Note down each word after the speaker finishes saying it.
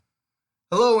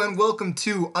Hello and welcome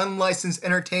to Unlicensed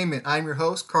Entertainment. I'm your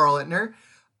host, Carl Ettner.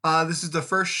 This is the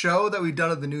first show that we've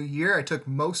done of the new year. I took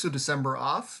most of December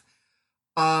off.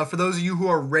 For those of you who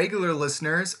are regular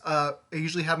listeners, I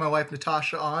usually have my wife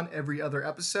Natasha on every other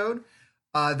episode.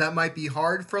 That might be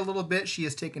hard for a little bit. She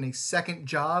has taken a second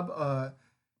job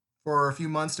for a few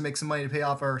months to make some money to pay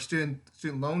off our student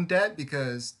loan debt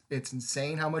because it's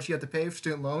insane how much you have to pay for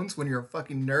student loans when you're a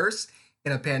fucking nurse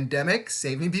in a pandemic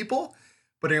saving people.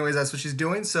 But anyways, that's what she's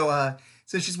doing. So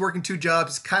since she's working two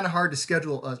jobs, it's kind of hard to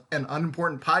schedule an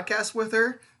unimportant podcast with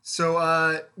her. So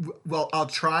well, I'll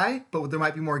try, but there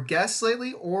might be more guests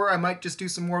lately, or I might just do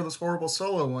some more of those horrible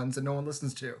solo ones that no one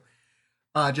listens to.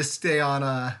 Just stay on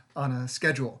a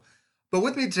schedule. But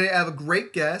with me today, I have a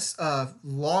great guest, a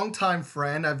longtime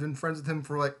friend. I've been friends with him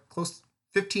for like close to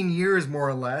 15 years, more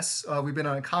or less. We've been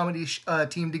on a comedy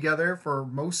team together for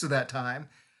most of that time.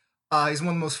 He's one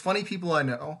of the most funny people I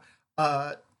know.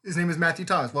 His name is Matthew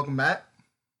Thomas. Welcome, Matt.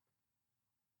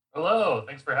 Hello,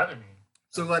 thanks for having me.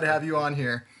 So glad to have you on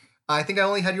here. I think I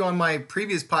only had you on my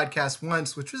previous podcast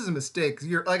once, which was a mistake. 'Cause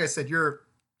you're, like I said, you're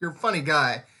a funny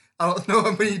guy. I don't know if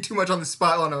I'm putting you too much on the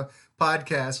spot on a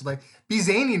podcast. Like, be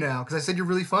zany now, because I said you're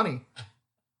really funny.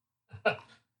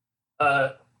 uh,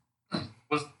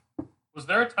 was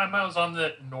there a time I was on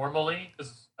that normally?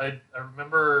 Because I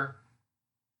remember.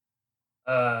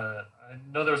 I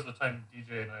know there was the time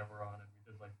DJ and I were on, and we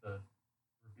did like the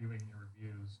reviewing your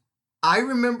reviews. I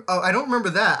remember. Oh, I don't remember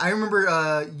that. I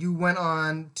remember you went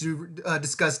on to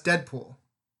discuss Deadpool.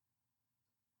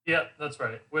 Yeah, that's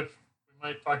right. Which we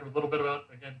might talk a little bit about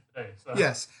again today. So.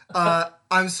 Yes.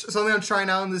 Something I'm trying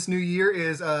out in this new year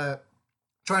is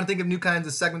trying to think of new kinds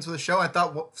of segments for the show. I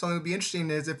thought something would be interesting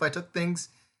is if I took things,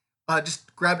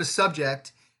 just grabbed a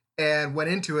subject and went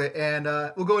into it. And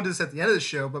we'll go into this at the end of the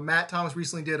show. But Matt Thomas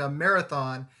recently did a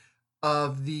marathon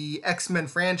of the X-Men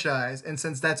franchise, and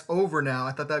since that's over now,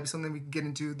 I thought that'd be something we could get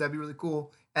into. That'd be really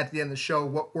cool at the end of the show.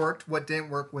 What worked, what didn't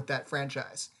work with that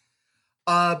franchise.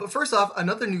 But first off,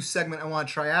 another new segment I want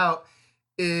to try out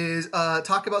is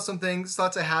talk about some things,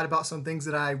 thoughts I had about some things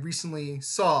that I recently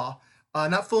saw.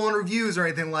 Not full-on reviews or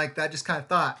anything like that, just kind of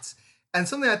thoughts. And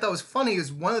something I thought was funny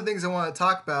is one of the things I want to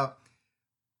talk about.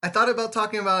 I thought about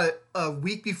talking about it a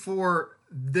week before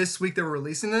this week that we're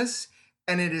releasing this,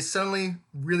 and it is suddenly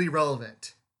really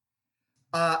relevant.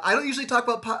 I don't usually talk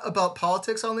about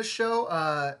politics on this show.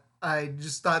 I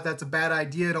just thought that's a bad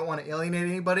idea. I don't want to alienate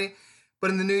anybody.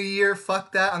 But in the new year,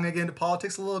 fuck that. I'm going to get into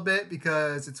politics a little bit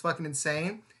because it's fucking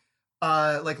insane.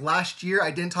 Like last year,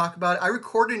 I didn't talk about it. I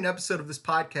recorded an episode of this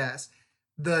podcast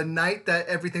the night that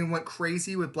everything went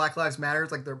crazy with Black Lives Matter,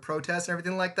 like their protests and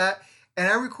everything like that. And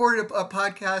I recorded a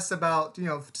podcast about,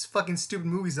 just fucking stupid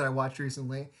movies that I watched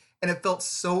recently. And it felt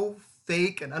so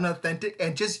fake and unauthentic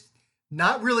and just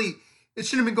not really, it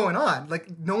shouldn't have been going on.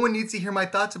 Like, no one needs to hear my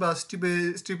thoughts about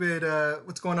stupid,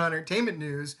 what's going on in entertainment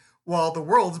news while the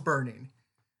world's burning.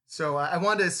 So I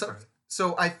wanted to,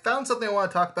 so I found something I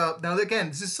want to talk about. Now, again,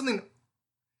 this is something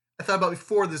I thought about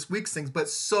before this week's things, but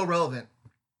it's so relevant.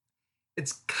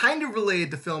 It's kind of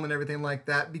related to film and everything like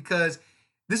that because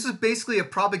this is basically a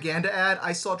propaganda ad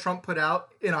I saw Trump put out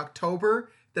in October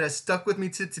that has stuck with me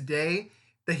to today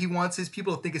that he wants his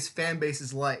people to think his fan base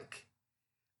is like.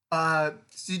 So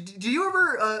do you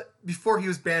ever, before he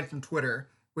was banned from Twitter,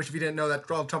 which if you didn't know that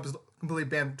Donald Trump is completely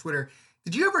banned from Twitter,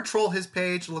 did you ever troll his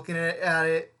page looking at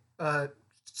it,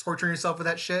 torturing yourself with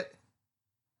that shit?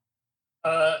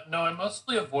 No, I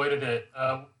mostly avoided it.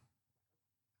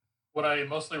 What I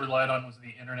mostly relied on was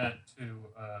the internet to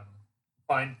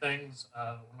find things. One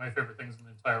of my favorite things in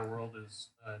the entire world is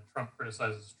Trump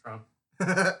criticizes Trump.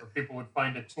 Where people would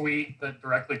find a tweet that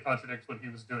directly contradicts what he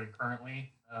was doing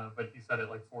currently, but he said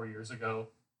it like 4 years ago.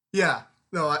 Yeah,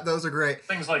 no, those are great.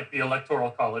 Things like the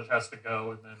Electoral College has to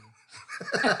go, and then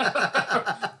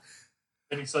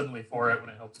and he's suddenly for it when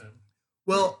it helps him.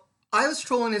 Well, I was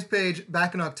trolling his page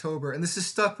back in October, and this has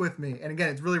stuck with me. And again,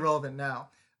 it's really relevant now.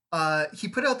 He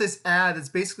put out this ad that's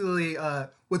basically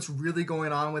what's really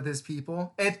going on with his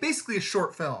people, and it's basically a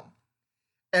short film.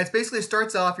 And it's basically it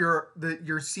starts off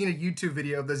you're seeing a YouTube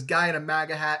video of this guy in a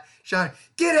MAGA hat shouting,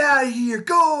 "Get out of here!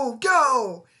 Go!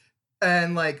 Go!"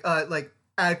 And like at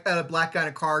a black guy in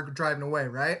a car driving away,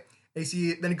 right? And you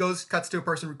see then it cuts to a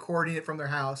person recording it from their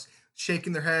house,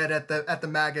 shaking their head at the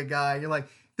MAGA guy. You're like,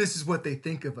 this is what they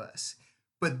think of us.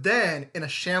 But then in a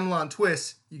Shyamalan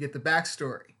twist, you get the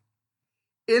backstory.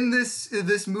 In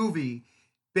this movie,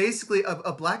 basically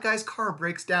a black guy's car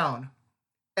breaks down.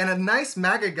 And a nice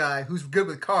MAGA guy who's good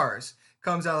with cars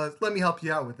comes out and says, "Let me help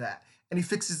you out with that." And he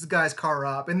fixes the guy's car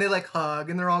up and they like hug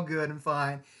and they're all good and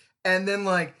fine. And then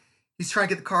like he's trying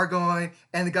to get the car going,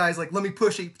 and the guy's like, "Let me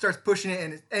push it." He starts pushing it,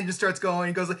 and his engine starts going.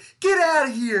 He goes like, "Get out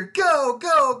of here! Go,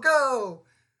 go, go!"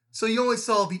 So you only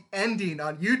saw the ending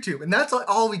on YouTube, and that's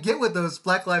all we get with those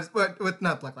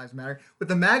not Black Lives Matter, with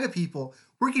the MAGA people.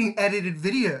 We're getting edited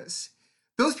videos.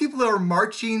 Those people that are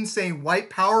marching saying white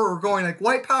power are going like,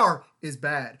 white power is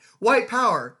bad. White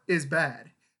power is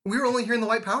bad. We were only hearing the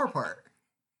white power part.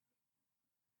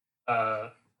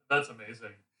 That's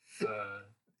amazing.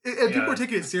 And people are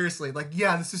taking it seriously. Like,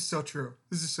 yeah, this is so true.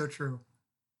 This is so true.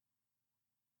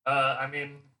 I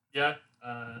mean, yeah,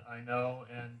 I know,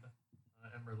 and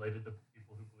am related to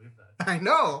people who believe that. I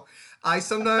know. I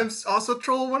sometimes also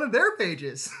troll one of their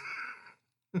pages.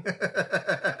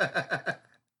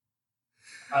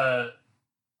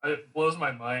 It blows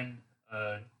my mind.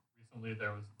 Recently,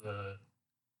 there was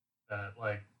that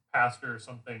like pastor or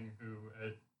something who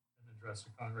at an address to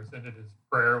Congress ended his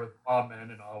prayer with "all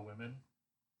men and all women,"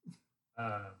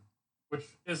 which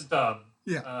is dumb.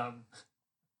 Yeah.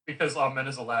 Because "all men"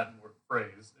 is a Latin word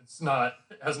phrase. It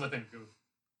has nothing to do with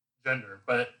gender.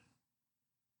 But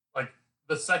like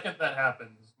the second that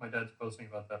happens, my dad's posting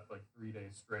about that for like 3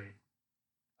 days straight.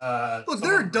 Look,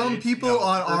 there are dumb people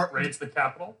on our raids the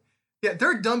Capitol. Yeah, there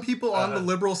are dumb people on the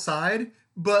liberal side,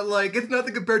 but like it's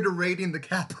nothing compared to raiding the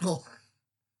Capitol.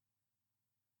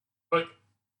 But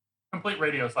complete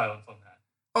radio silence on that.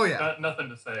 Oh yeah, nothing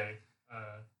to say.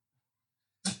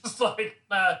 Just like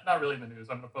not really in the news.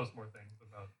 I'm gonna post more things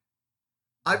about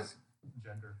this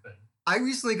gender thing. I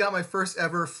recently got my first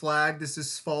ever flag. This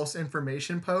is false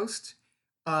information post.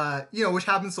 Which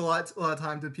happens a lot of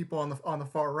time to people on the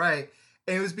far right.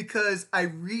 And it was because I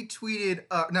retweeted,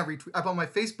 up on my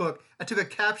Facebook, I took a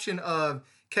caption of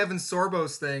Kevin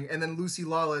Sorbo's thing and then Lucy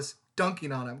Lawless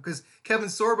dunking on him. Because Kevin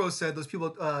Sorbo said those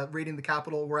people raiding the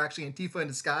Capitol were actually Antifa in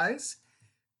disguise.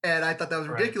 And I thought that was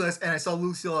ridiculous. And I saw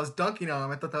Lucy Lawless dunking on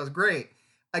him. I thought that was great.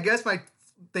 I guess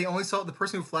they only saw the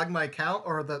person who flagged my account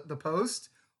or the post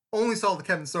only saw the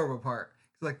Kevin Sorbo part.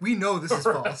 It's like, we know this is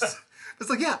false. It's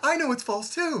like, yeah, I know it's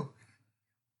false too.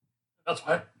 That's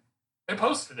why I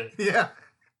posted it. Yeah.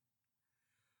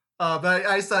 But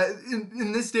I saw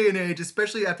in this day and age,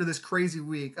 especially after this crazy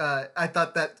week, I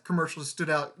thought that commercial stood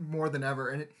out more than ever,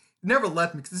 and it never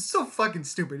left me because it's so fucking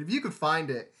stupid. If you could find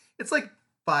it, it's like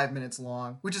 5 minutes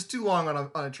long, which is too long on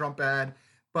a Trump ad,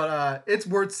 but it's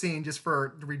worth seeing just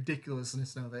for the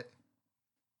ridiculousness of it.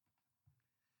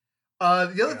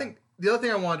 The other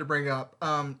thing I wanted to bring up,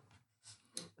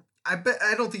 I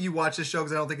don't think you watch this show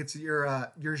because I don't think it's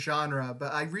your genre,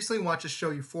 but I recently watched the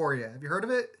show Euphoria. Have you heard of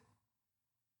it?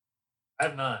 I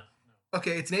have not. No.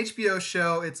 Okay, it's an HBO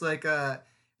show. It's like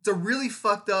it's a really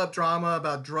fucked up drama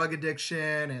about drug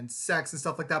addiction and sex and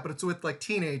stuff like that, but it's with like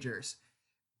teenagers.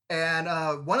 And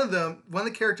one of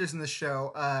the characters in the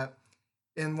show,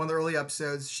 in one of the early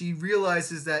episodes, she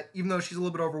realizes that even though she's a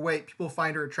little bit overweight, people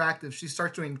find her attractive. She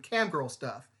starts doing cam girl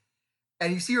stuff.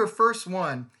 And you see her first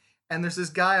one, and there's this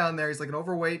guy on there. He's like an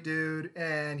overweight dude,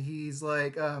 and he's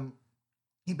like,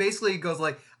 he basically goes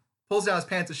like, pulls down his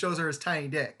pants and shows her his tiny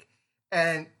dick.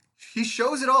 And he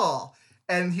shows it all.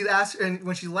 And he asks, and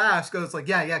when she laughs, goes like,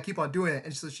 yeah, keep on doing it.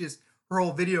 And so her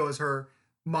whole video is her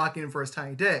mocking him for his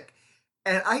tiny dick.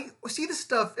 And I see this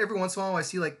stuff every once in a while. I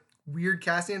see like weird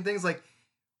casting and things like,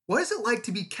 what is it like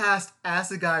to be cast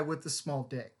as a guy with a small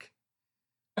dick?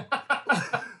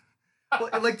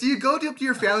 Like, do you go up to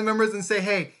your family members and say,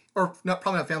 hey, or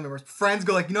probably not family members, friends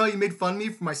go like, you made fun of me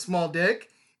for my small dick?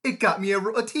 It got me a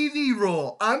TV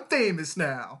role. I'm famous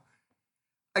now.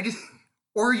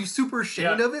 Or are you super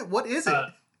ashamed of it? What is it?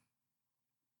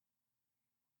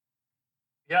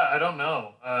 I don't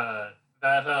know. I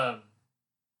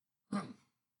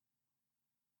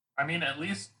mean, at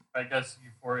least I guess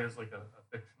Euphoria is like a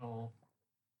fictional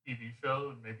TV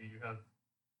show, and maybe you have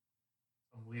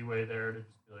some leeway there to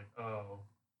just be like, oh.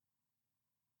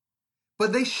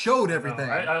 But they showed everything.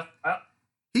 I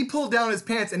He pulled down his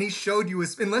pants and he showed you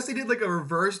unless they did like a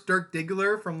reverse Dirk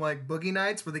Diggler from like Boogie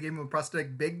Nights where they gave him a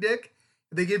prosthetic big dick,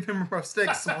 they gave him a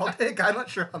prosthetic small dick. I'm not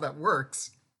sure how that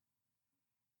works.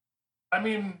 I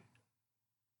mean,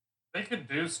 they could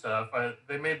do stuff.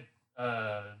 They made,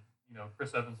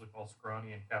 Chris Evans look all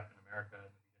scrawny in Captain America.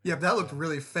 Yeah, but that looked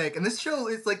really fake. And this show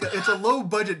is like it's a low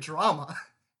budget drama.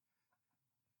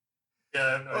 Yeah,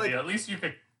 I have no idea. At least you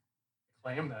could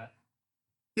claim that.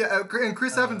 Yeah, and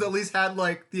Chris Evans at least had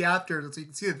like the after, so you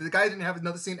can see that the guy didn't have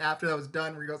another scene after that was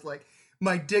done where he goes like,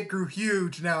 "My dick grew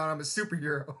huge now, and I'm a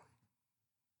superhero."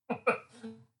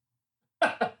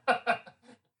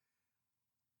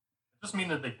 Just mean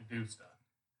that they can do stuff.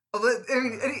 I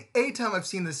mean, anytime I've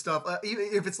seen this stuff, even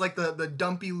if it's like the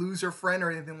dumpy loser friend or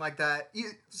anything like that,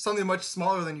 something much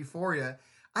smaller than Euphoria,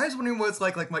 I was wondering what it's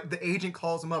like. Like the agent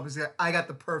calls him up and says, "I got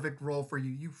the perfect role for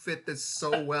you. You fit this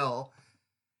so well."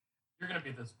 You're gonna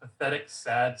be this pathetic,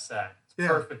 sad sack. It's Yeah.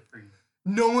 perfect for you.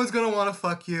 No one's gonna want to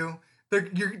fuck you.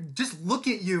 You're just look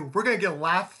at you. We're gonna get a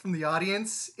laugh from the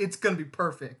audience. It's gonna be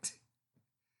perfect.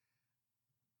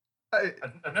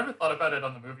 I've never thought about it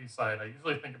on the movie side. I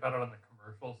usually think about it on the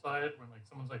commercial side when like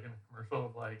someone's like in a commercial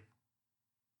of like,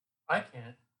 I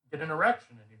can't get an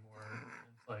erection anymore. And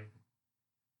it's like,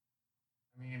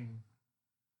 I mean,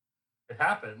 it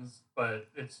happens, but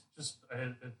it's just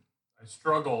I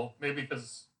struggle maybe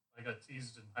because I got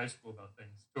teased in high school about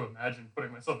things to imagine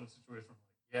putting myself in a situation where like,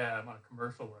 yeah, I'm on a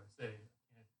commercial where I say I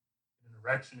can't get an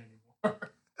erection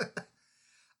anymore.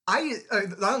 I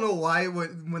don't know why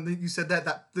when you said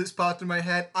that this popped in my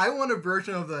head. I want a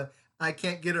version of the I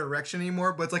can't get an erection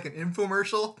anymore, but it's like an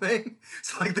infomercial thing.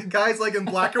 So like the guy's like in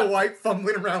black and white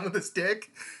fumbling around with his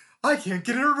dick. I can't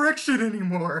get an erection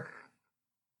anymore.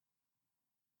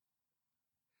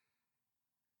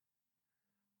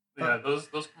 Yeah, those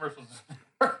commercials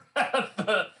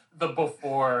the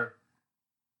before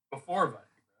Viagra,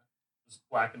 just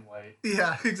black and white,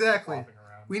 Yeah, exactly. flopping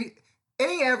around. We need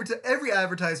every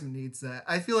advertisement needs that.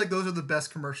 I feel like those are the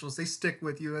best commercials. They stick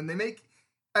with you and I mean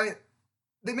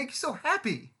they make you so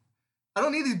happy. I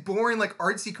don't need these boring like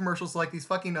artsy commercials like these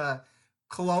fucking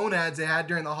cologne ads they had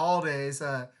during the holidays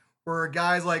where a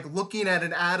guy's like looking at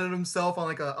an ad of himself on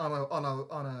like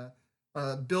a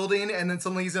building and then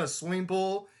suddenly he's in a swimming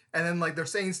pool and then like they're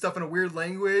saying stuff in a weird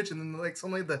language and then like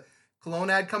suddenly the cologne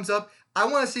ad comes up. I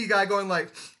want to see a guy going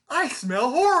like, "I smell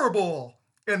horrible,"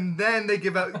 and then they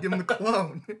give him the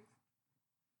cologne. The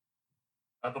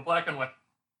black and white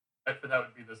for that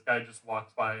would be this guy just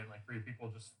walks by and like three people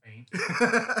just faint.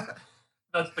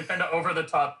 That's the kind of over the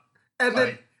top. And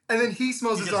then Like, he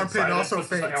smells he his gets armpit and excited, also puts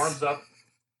his faints. arms up.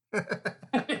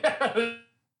 Yeah.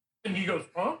 And he goes,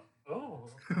 "Huh? Oh!"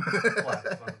 Flies onto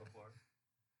the floor.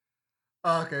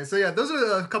 Okay, so yeah, those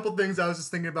are a couple things I was just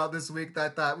thinking about this week that I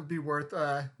thought would be worth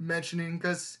mentioning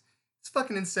because it's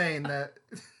fucking insane that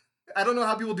I don't know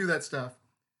how people do that stuff.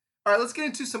 All right, let's get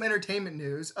into some entertainment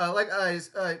news. I'm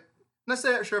not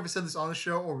sure if I said this on the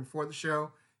show or before the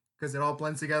show because it all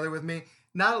blends together with me.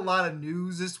 Not a lot of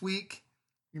news this week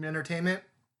in entertainment,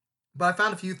 but I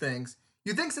found a few things.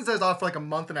 You'd think since I was off for like a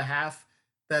month and a half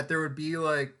that there would be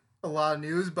like a lot of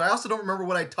news, but I also don't remember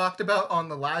what I talked about on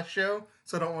the last show,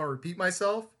 so I don't want to repeat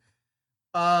myself.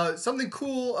 Something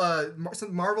cool.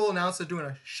 Marvel announced they're doing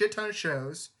a shit ton of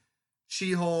shows.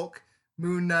 She-Hulk,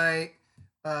 Moon Knight.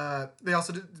 They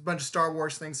also did a bunch of Star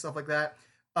Wars things, stuff like that.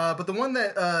 But the one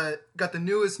that got the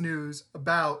newest news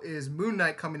about is Moon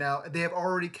Knight coming out. They have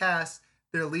already cast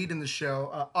their lead in the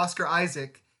show. Oscar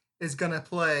Isaac is gonna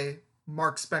play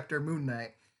Mark Spector Moon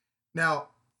Knight. Now,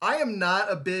 I am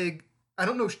not a big. I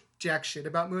don't know jack shit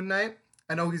about Moon Knight.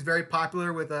 I know he's very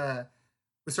popular with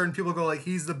certain people. Go like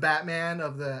he's the Batman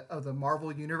of the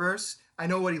Marvel universe. I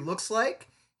know what he looks like.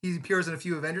 He appears in a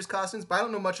few Avengers costumes, but I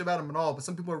don't know much about him at all. But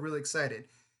some people are really excited.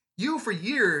 You, for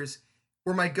years,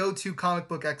 were my go-to comic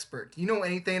book expert. Do you know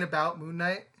anything about Moon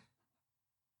Knight?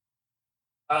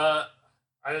 I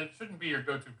shouldn't be your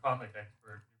go-to comic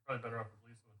expert. You're probably better off with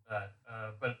Lisa with that.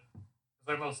 But because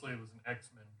I mostly was an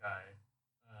X-Men guy.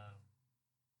 Um,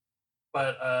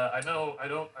 but I don't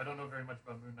know very much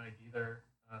about Moon Knight either.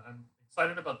 I'm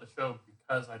excited about the show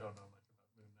because I don't know much about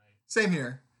Moon Knight. Same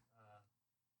here.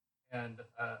 And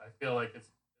I feel like it's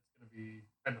going to be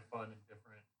kind of fun and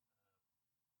different,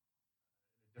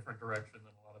 in a different direction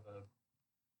than a lot of the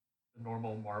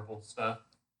normal Marvel stuff,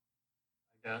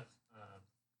 I guess.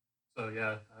 So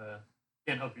yeah,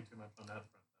 can't help you too much on that front.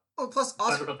 Oh, plus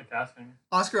About the casting.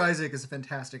 Oscar Isaac is a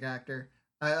fantastic actor.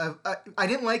 I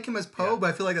didn't like him as Poe, but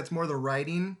I feel like that's more the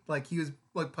writing. Like he was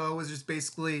like Poe was just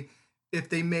basically if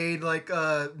they made like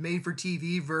a made for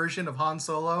TV version of Han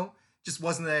Solo, just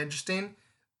wasn't that interesting.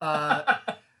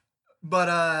 But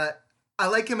I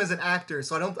like him as an actor,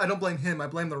 so I don't blame him. I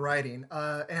blame the writing.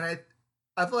 And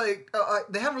I feel like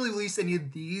they haven't really released any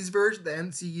of these versions, the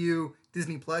MCU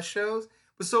Disney Plus shows.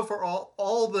 But so far,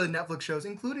 all the Netflix shows,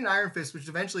 including Iron Fist, which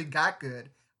eventually got good,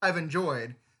 I've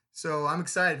enjoyed. So I'm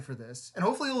excited for this, and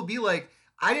hopefully it'll be like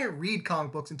I didn't read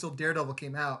comic books until Daredevil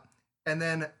came out, and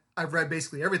then I've read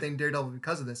basically everything Daredevil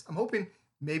because of this. I'm hoping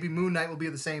maybe Moon Knight will be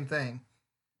the same thing.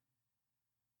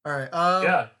 All right.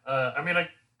 Yeah. I mean,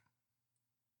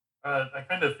 I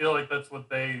kind of feel like that's what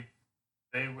they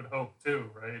would hope too,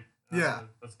 right? Yeah.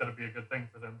 That's got to be a good thing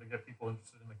for them to get people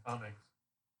interested in the comics.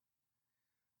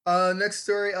 Next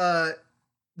story.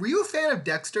 Were you a fan of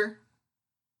Dexter?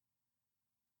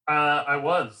 I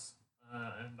was,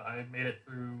 and I made it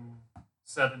through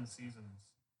 7 seasons.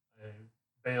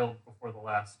 I bailed before the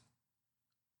last.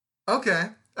 Okay,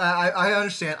 I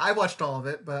understand. I watched all of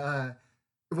it, but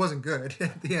it wasn't good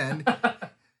at the end.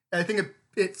 I think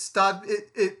it stopped.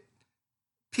 It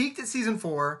peaked at season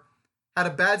 4, had a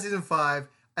bad season 5.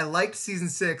 I liked season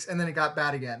 6, and then it got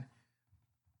bad again.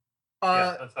 Yeah,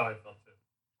 Uh, that's how I felt too.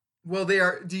 well, they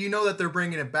are. Do you know that they're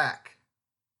bringing it back?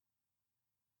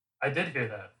 I did hear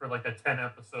that for like a 10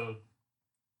 episode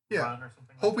Yeah, run or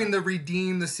something like hoping that. to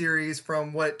redeem the series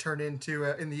from what it turned into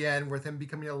in the end, with him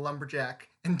becoming a lumberjack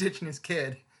and ditching his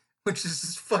kid, which is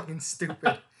just fucking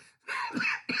stupid.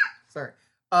 Sorry.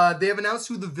 They have announced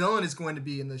who the villain is going to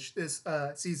be in this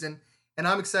season, and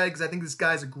I'm excited because I think this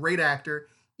guy's a great actor.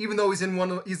 Even though he's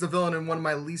the villain in one of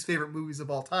my least favorite movies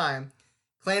of all time.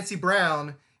 Clancy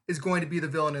Brown is going to be the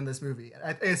villain in this movie,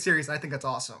 in a series, and I think that's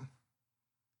awesome.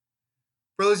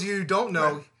 For those of you who don't All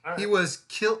right, know, all he right. was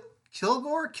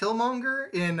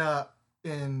Killmonger in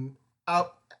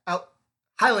out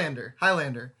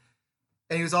Highlander,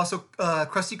 and he was also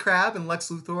Krusty Krab and Lex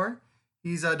Luthor.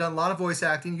 He's done a lot of voice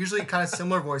acting, usually kind of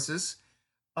similar voices.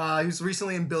 He was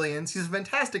recently in Billions. He's a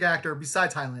fantastic actor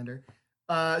besides Highlander.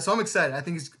 So I'm excited. I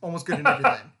think he's almost good in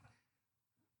everything.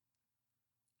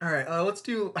 All right, let's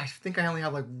do. I think I only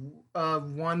have like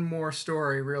one more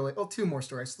story, really. Oh, two more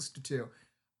stories. Let's do two.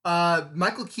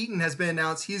 Michael Keaton has been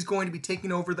announced. He's going to be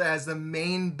taking over as the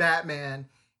main Batman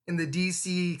in the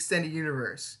DC extended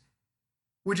universe,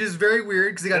 which is very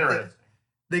weird because Interesting.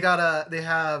 they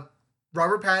have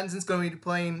Robert Pattinson's going to be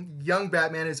playing young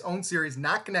Batman, his own series,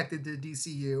 not connected to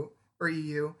DCU or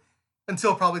EU,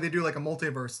 until probably they do like a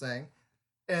multiverse thing,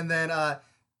 and then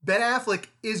Ben Affleck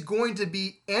is going to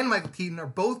be, and Michael Keaton are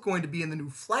both going to be in the new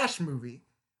Flash movie,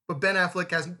 but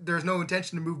there's no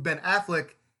intention to move Ben Affleck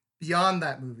beyond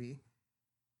that movie,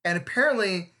 and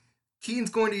apparently Keaton's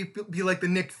going to be like the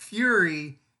Nick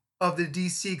Fury of the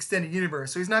DC extended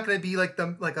universe. So he's not going to be like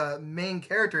a main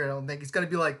character. I don't think he's going to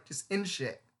be like just in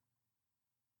shit.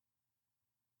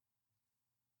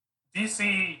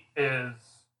 DC is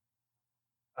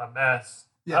a mess.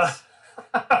 Yes.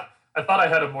 I thought I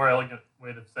had a more elegant way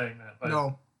of saying that, but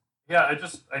No. yeah,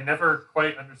 I never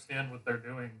quite understand what they're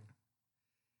doing.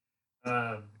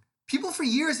 Um, People for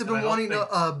years have and I been don't wanting think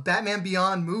a Batman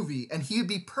Beyond movie, and he would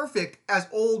be perfect as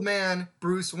old man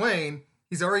Bruce Wayne.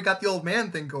 He's already got the old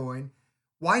man thing going.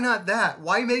 Why not that?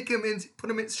 Why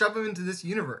shove him into this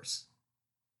universe?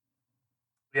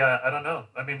 yeah, I don't know.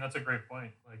 I mean, that's a great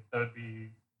point. Like that would be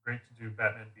great to do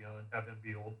Batman Beyond, have him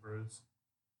be old Bruce.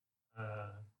 Uh,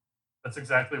 that's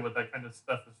exactly what that kind of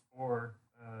stuff is for.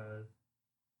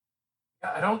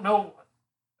 Yeah, I don't know.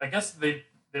 I guess they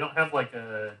don't have like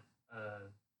a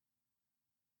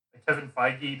Kevin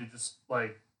Feige to just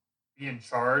like be in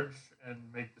charge and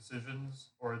make decisions,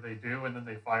 or they do, and then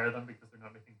they fire them because they're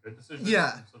not making good decisions,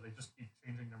 Yeah, and so they just keep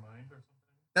changing their mind or something.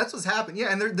 that's what's happened.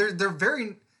 Yeah, and they're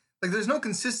very like there's no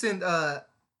consistent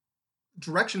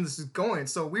direction this is going.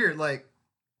 It's so weird. Like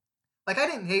I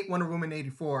didn't hate Wonder Woman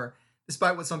 84,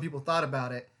 despite what some people thought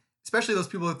about it. Especially those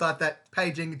people who thought that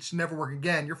Patty Jenkins should never work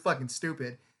again. You're fucking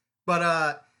stupid.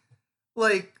 But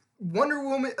like Wonder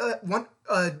Woman,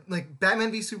 like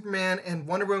Batman v Superman and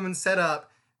Wonder Woman set up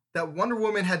that Wonder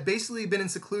Woman had basically been in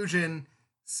seclusion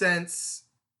since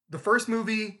the first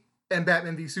movie and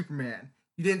Batman v Superman.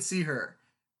 You didn't see her,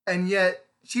 and yet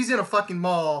she's in a fucking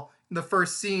mall in the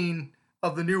first scene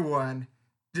of the new one,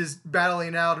 just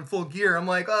battling out in full gear. I'm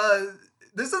like,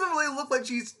 this doesn't really look like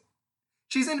she's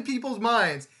in people's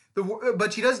minds.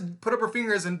 But she does put up her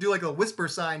fingers and do like a whisper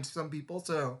sign to some people,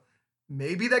 so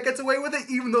maybe that gets away with it,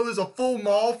 even though there's a full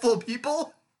mall full of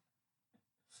people.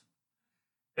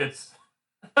 It's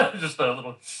just a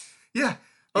little. Yeah.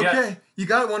 Yeah, Okay. You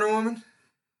got it, Wonder Woman.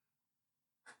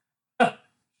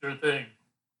 sure thing.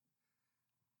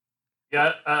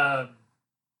 Yeah, I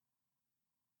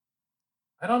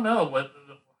don't know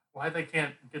why they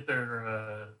can't get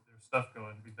their stuff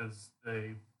going because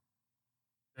they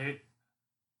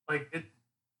like it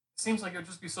seems like it would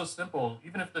just be so simple,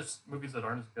 even if there's movies that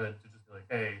aren't as good, to just be like,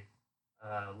 hey,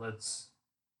 let's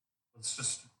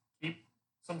just keep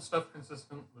some stuff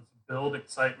consistent. Let's build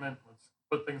excitement. Let's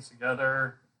put things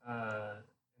together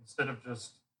instead of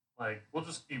just like we'll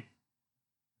just keep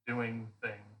doing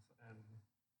things and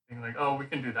being like, oh, we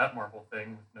can do that Marvel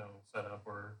thing with no setup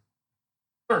or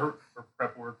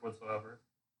prep work whatsoever.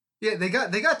 Yeah, they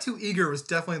got too eager was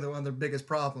definitely one of their biggest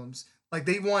problems. Like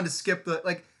they wanted to skip the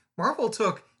like Marvel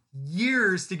took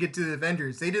years to get to the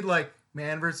Avengers. They did like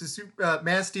Man of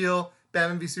Steel,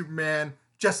 Batman v Superman,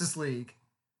 Justice League.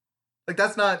 Like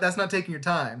that's not taking your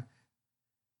time.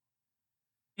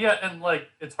 Yeah, and like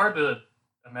it's hard to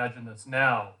imagine this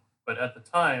now, but at the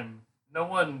time, no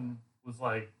one was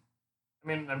like I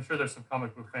mean, I'm sure there's some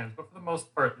comic book fans, but for the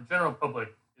most part, the general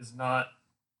public is not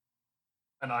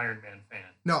an Iron Man fan,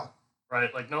 No,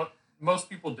 right? Like, no, most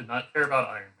people did not care about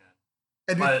Iron Man,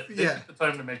 and but they yeah, took the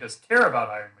time to make us care about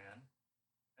Iron Man,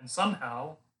 and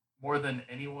somehow, more than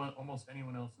anyone, almost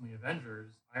anyone else in the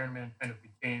Avengers, Iron Man kind of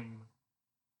became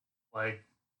like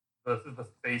the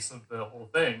face of the whole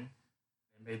thing.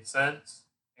 It made sense,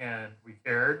 and we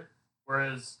cared.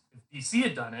 Whereas if DC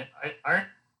had done it, Iron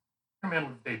Man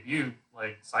would have debuted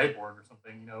like Cyborg or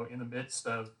something, in the midst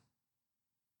of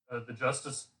the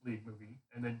Justice League movie,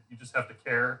 and then you just have to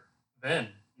care then.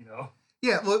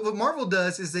 yeah. What Marvel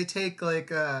does is they take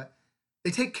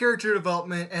character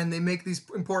development and they make these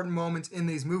important moments in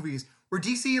these movies. Where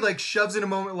DC like shoves in a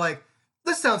moment like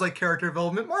this sounds like character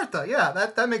development, Martha. Yeah,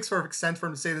 that makes perfect sense for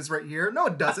him to say this right here. No,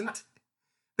 it doesn't.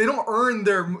 They don't earn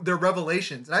their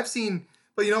revelations. And I've seen,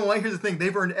 but you know what? Here's the thing: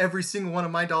 they've earned every single one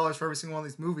of my dollars for every single one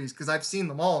of these movies because I've seen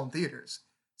them all in theaters.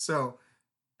 So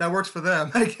that works for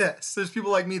them, I guess. There's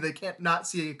people like me that can't not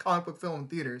see a comic book film in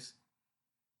theaters,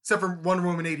 except for Wonder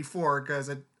Woman '84 because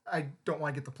I don't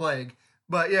want to get the plague.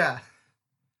 But yeah,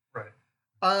 Right.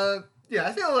 uh, yeah,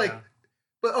 I feel like. Yeah.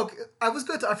 But okay,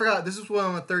 I forgot. This is one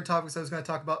of the third topics I was going to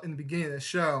talk about in the beginning of the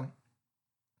show.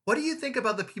 What do you think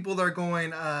about the people that are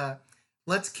going,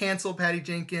 let's cancel Patty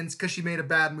Jenkins because she made a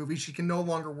bad movie. She can no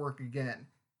longer work again.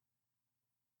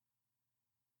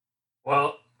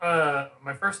 Well,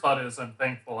 my first thought is I'm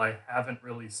thankful I haven't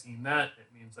really seen that. It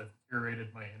means I've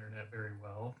curated my internet very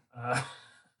well.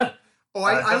 Oh,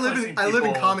 I've I definitely seen I live in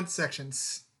people. comment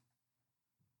sections.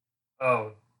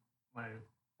 Oh, my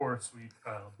poor sweet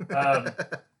child.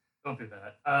 Don't do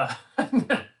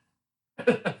that.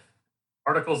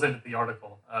 Articles into the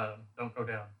article. Don't go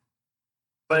down. I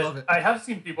But love it. I have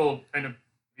seen people kind of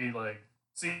be like,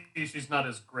 "See, she's not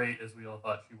as great as we all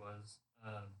thought she was,"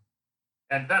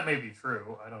 and that may be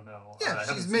true. I don't know. Yeah, I she's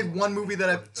haven't seen made Wonder one Woman movie that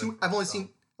 84 to judge for myself.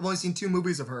 I've only seen two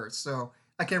movies of hers, so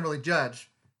I can't really judge.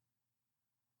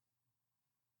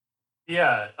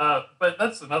 Yeah, but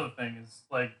that's another thing is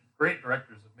like great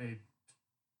directors have made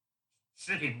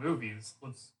shitty movies.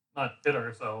 Let's not kid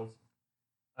ourselves.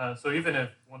 So even if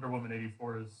Wonder Woman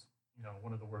 '84 is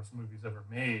one of the worst movies ever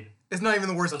made, it It's not even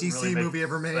the worst doesn't really DC make movie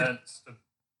ever made. sense to.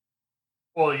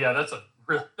 Well, yeah, that's a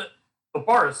real. The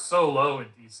bar is so low in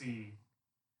DC.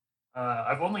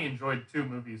 I've only enjoyed two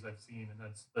movies I've seen, and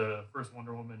that's the first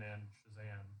Wonder Woman and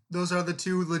Shazam. Those are the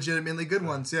two legitimately good Uh,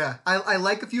 ones. Yeah, I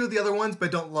like a few of the other ones,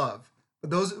 but don't love. But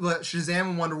Shazam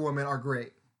and Wonder Woman are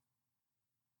great.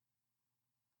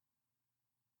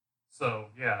 so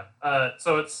yeah,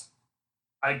 so it's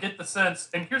I get the sense,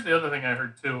 and here's the other thing I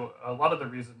heard too. A lot of the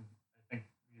reason I think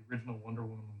the original Wonder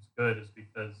Woman was good is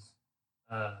because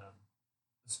uh,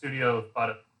 the studio thought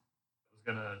it was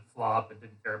gonna flop and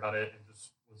didn't care about it and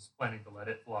just was planning to let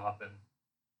it flop, and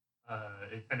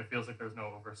it kind of feels like there was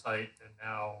no oversight. And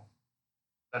now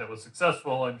that it was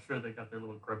successful, I'm sure they got their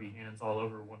little grubby hands all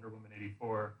over Wonder Woman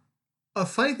 '84. A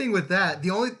funny thing with Uh,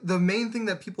 that, the main thing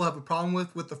that people have a problem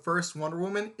with the first Wonder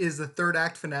Woman is the third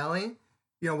act finale.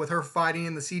 You know, with her fighting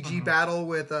in the CG mhm. battle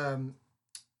with Ares.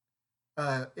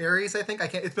 I think I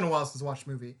can't. It's been a while since I watched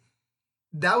the movie.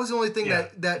 That was the only thing Yeah,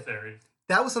 that it's Aries.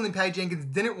 that was something Patty Jenkins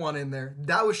didn't want in there.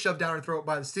 That was shoved down her throat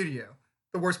by the studio.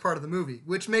 The worst part of the movie,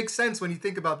 which makes sense when you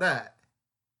think about that.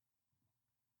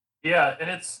 Yeah, and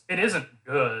it isn't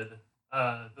good.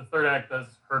 The third act does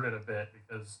hurt it a bit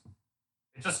because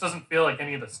it just doesn't feel like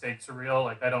any of the stakes are real.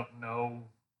 Like I don't know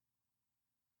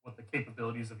what the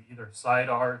capabilities of either side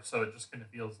are, so it just kind of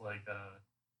feels like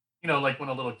like when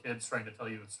a little kid's trying to tell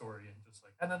you a story and just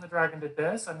like, and then the dragon did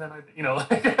this, and then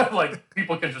like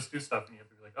people can just do stuff, and you have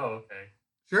to be like, oh,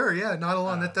 Sure, yeah, not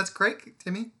alone. okay. That's great,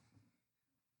 Timmy.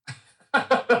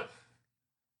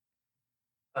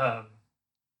 um,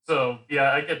 so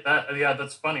yeah, I get that. Yeah,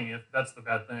 that's funny. If that's the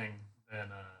bad thing, then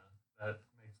that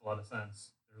makes a lot of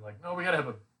sense. They're like, no, we got to have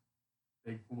a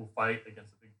big cool fight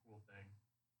against a big cool thing.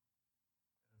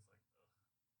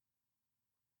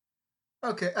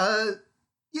 And it's Okay.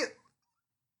 Yeah.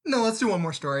 No, let's do one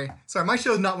more story. Sorry, my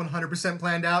show's not 100%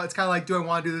 planned out. It's kind of like, do I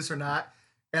want to do this or not?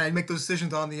 And I make those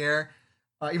decisions on the air,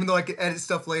 even though I could edit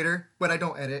stuff later, but I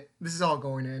don't edit. This is all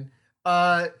going in.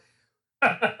 Uh,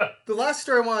 like, the last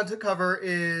story I wanted to cover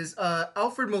is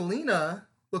Alfred Molina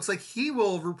looks like he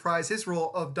will reprise his role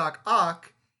of Doc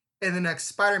Ock in the next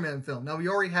Spider-Man film. Now we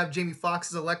already have Jamie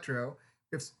Foxx as Electro.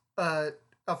 We have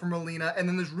Alfred Molina, and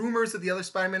then there's rumors that the other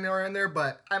Spider-Man are in there,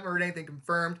 but I haven't heard anything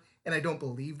confirmed, and I don't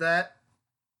believe that.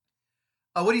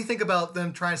 What do you think about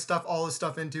them trying to stuff all this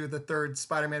stuff into the third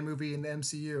Spider-Man movie in the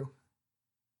MCU?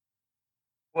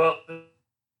 well, the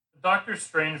Doctor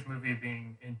Strange movie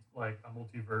being in like a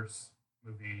multiverse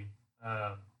movie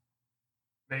um,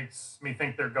 makes me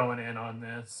think they're going in on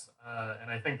this,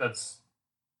 and I think that's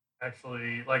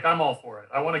actually like I'm all for it.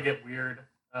 I want to get weird.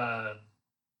 Uh,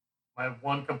 my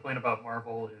one complaint about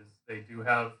Marvel is they do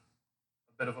have a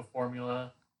bit of a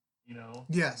formula, and their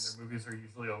Yes. movies are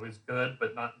usually always good,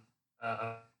 but not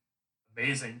uh,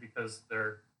 amazing because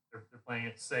they're playing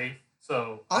it safe.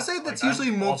 So I'll say that's I'm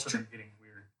usually all most for true. them getting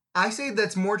weird. I say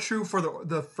that's more true for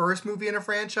the first movie in a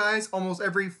franchise. Almost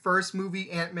every first movie,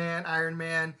 Ant Man, Iron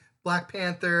Man, Black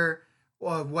Panther,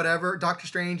 whatever, Doctor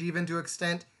Strange, even to an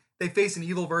extent, they face an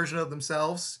evil version of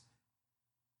themselves,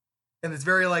 and it's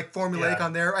very like formulaic Yeah,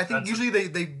 on there. I think that's a usually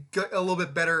they get a little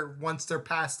bit better once they're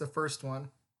past the first one.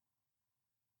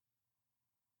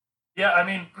 yeah. I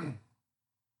mean,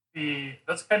 the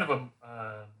that's kind of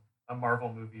a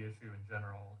Marvel movie issue in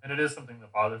general, and it is something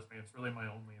that bothers me. It's really my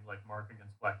only like mark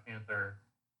against Black Panther.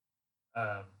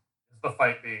 Um, is the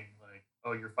fight being like,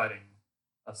 oh, you're fighting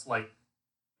a slightly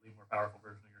more powerful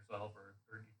version of yourself, or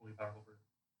an equally powerful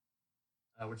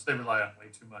version, which they rely on way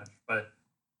too much. But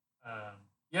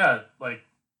yeah, like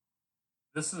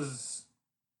this is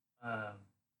um,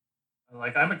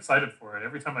 like I'm excited for it.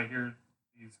 Every time I hear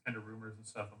these kind of rumors and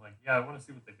stuff, I'm like, yeah, I want to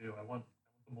see what they do. I want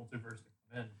the multiverse to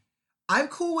come in. I'm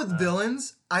cool with Um,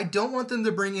 villains. I don't want them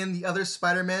to bring in the other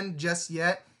Spider-Man just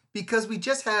yet because we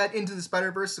just had Into the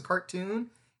Spider-Verse, the cartoon,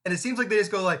 and it seems like they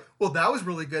just go like, "Well, that was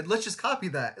really good. Let's just copy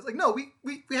that." It's like, no, we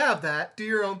have that. Do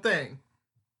your own thing.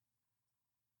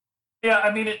 yeah,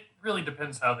 I mean, it really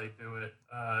depends how they do it.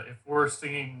 If we're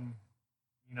seeing,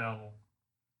 you know,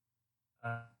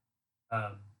 uh,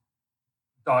 um,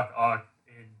 Doc Ock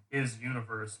in his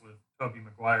universe with Tobey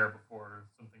Maguire before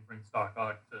something brings Doc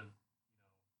Ock to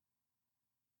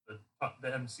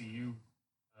the MCU,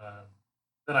 um,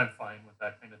 then I'm fine with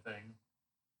that kind of thing.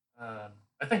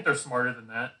 I think they're smarter than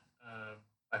that.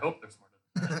 I hope they're smarter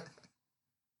than that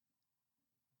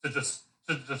to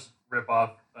just rip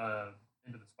off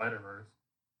into the Spider Verse.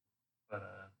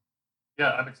 But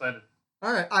yeah, I'm excited.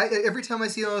 All right. I every time I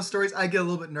see all those stories, I get a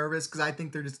little bit nervous because I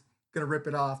think they're just gonna rip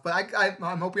it off. But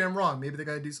I'm hoping I'm wrong. Maybe they're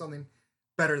gonna do something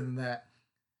better than that.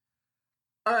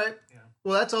 All right. Yeah.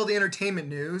 Well, that's all the entertainment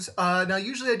news. Now,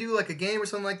 usually I do like a game or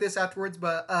something like this afterwards,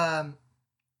 but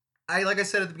I like I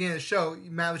said at the beginning of the show,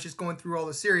 Matt was just going through all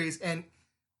the series, and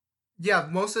yeah,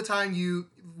 most of the time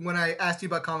when I asked you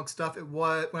about comic stuff, it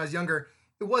was when I was younger,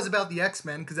 it was about the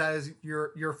X-Men because that is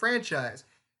your franchise.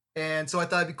 And so I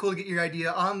thought it'd be cool to get your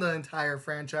idea on the entire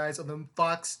franchise of the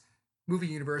Fox movie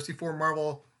universe before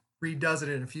Marvel redoes it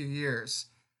in a few years,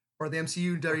 or the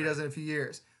MCU Okay. redoes it in a few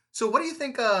years. So what do you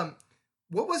think?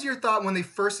 What was your thought when they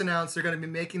first announced they're going to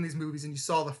be making these movies and you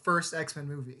saw the first X-Men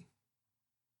movie?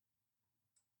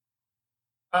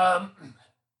 Um,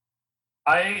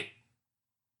 I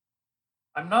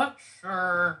I'm not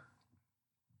sure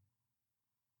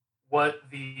what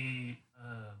the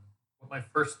what my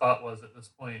first thought was at this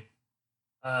point.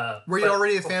 Were you But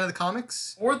already a fan of the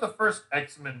comics? before the first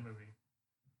X Men movie,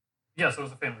 yes, I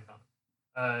was a fan of the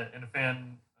comic, and a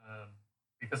fan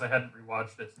because I hadn't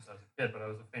rewatched it since I was a kid, but I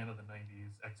was a fan of the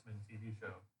 '90s X Men TV show,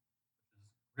 which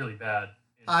is really bad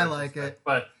in I like retrospect, it.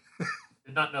 but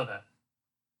did not know that.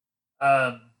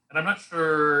 And I'm not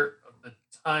sure of the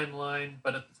timeline,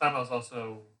 but at the time I was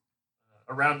also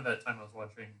around that time I was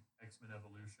watching X Men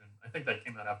Evolution. I think that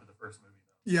came out after the first movie,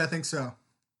 though. Yeah, I think so.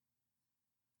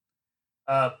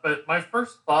 But my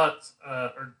first thoughts,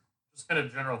 or just kind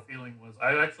of general feeling, was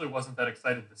I actually wasn't that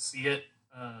excited to see it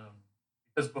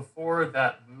because before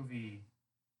that movie,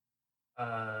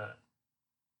 uh,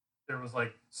 there was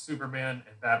like Superman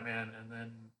and Batman, and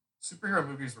then superhero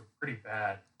movies were pretty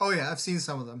bad. Oh yeah, I've seen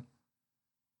some of them.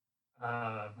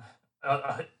 Um,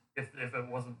 if it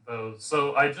wasn't those,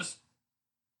 so I just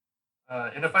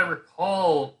and if I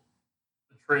recall,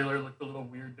 the trailer looked a little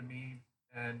weird to me,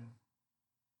 and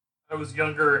I was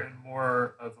younger and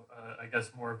more of, I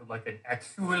guess, more of like an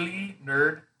actually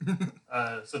nerd.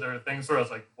 So there are things where I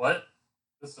was like, "What?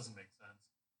 This doesn't make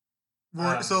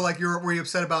sense." So Um, like were you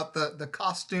upset about the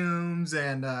costumes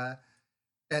and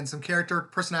some character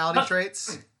personality not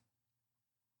traits?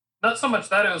 not so much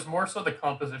that it was more so the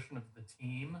composition of the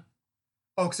team.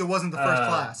 Oh, because it wasn't the first Um,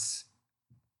 class.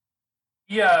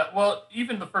 yeah, well,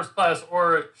 even the first class,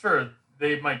 or sure,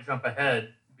 they might jump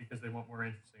ahead because they want more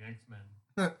interesting X Men.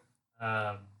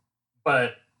 Um,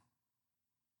 but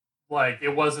like,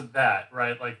 it wasn't that,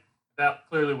 right? Like, that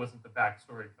clearly wasn't the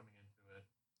backstory coming into it.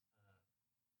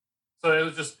 So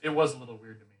it was a little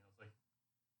weird to me. I was like,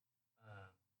 uh,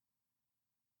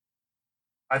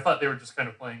 I thought they were just kind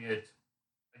of playing it,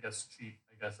 I guess, cheap.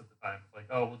 I guess at the time, like,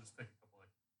 oh, we'll just pick a couple like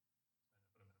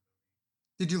put them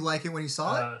Did you like it when you in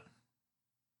saw a it? movie.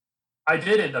 I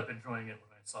did end up enjoying it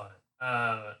when I saw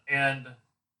it. And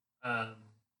um,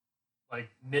 like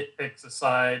nitpicks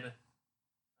aside,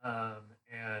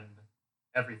 and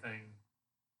everything,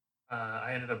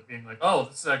 I ended up being like, "Oh,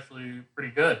 this is actually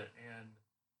pretty good," and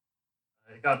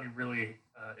it got me really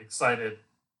excited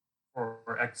for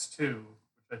X2,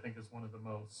 which I think is uh,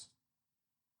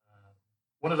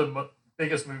 one of the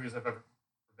biggest movies I've ever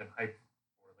been hyped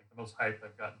for. Like the most hyped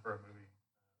I've gotten for a movie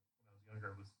when I was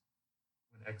younger was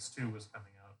when X2 was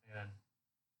coming out, and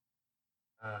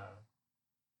uh,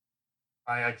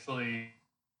 I actually,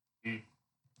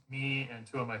 me and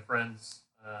two of my friends,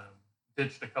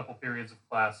 ditched a couple periods of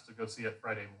class to go see it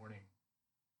Friday morning.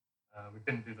 We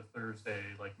couldn't do the Thursday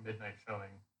like midnight showing,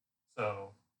 so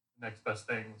the next best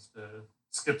thing was to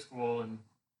skip school and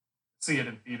see it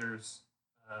in theaters.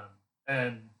 Um,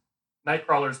 and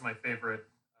Nightcrawler's my favorite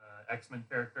X-Men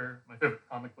character, my favorite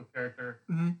comic book character.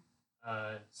 Hmm.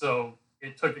 So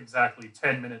it took exactly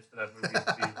 10 minutes for that movie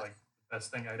to be like the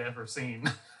best thing I'd ever seen.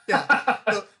 Yeah.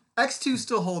 So X2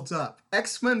 still holds up.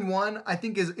 X-Men 1 I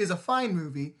think is a fine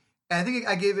movie. And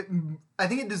I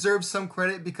think it deserves some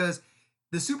credit because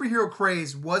the superhero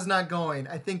craze was not going.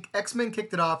 I think X-Men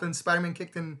kicked it off and Spider-Man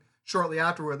kicked in shortly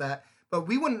afterward that. But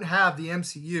we wouldn't have the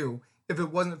MCU if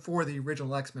it wasn't for the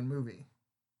original X-Men movie.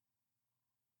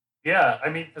 Yeah, I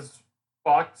mean, because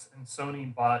Fox and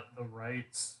Sony bought the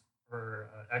rights for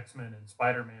X-Men and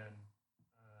Spider-Man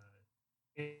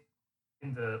in,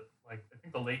 in the like I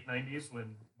think the late '90s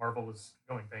when Marvel was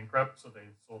going bankrupt, so they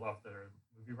sold off their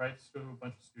movie rights to a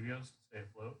bunch of studios to stay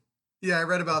afloat. Yeah, I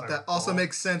read If about I that. Also recall,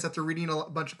 makes sense after reading a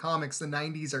bunch of comics. The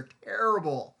 90s are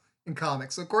terrible in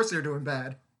comics. So of course they're doing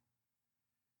bad.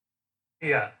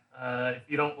 yeah. If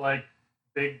you don't like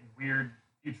big, weird,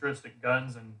 futuristic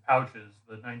guns and pouches,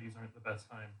 the '90s aren't the best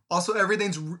time. Also,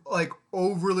 everything's like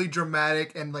overly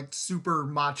dramatic and like super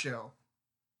macho.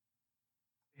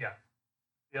 Yeah.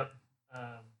 Yep.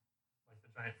 Like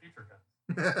the giant future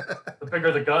guns. The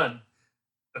bigger the gun,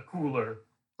 the cooler.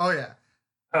 Oh yeah.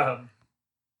 Um,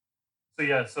 so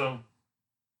yeah, so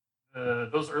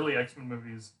those early X Men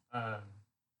movies,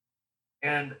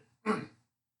 and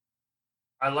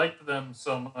I liked them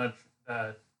so much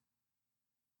that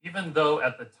even though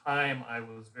at the time I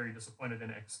was very disappointed in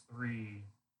X3,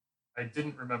 I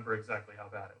didn't remember exactly how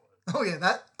bad it was. Oh yeah.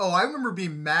 That. Oh, I remember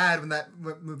being mad when that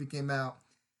movie came out.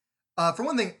 For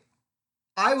one thing,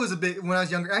 I was a bit when I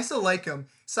was younger. I still like him.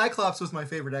 Cyclops was my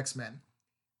favorite X Men,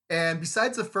 and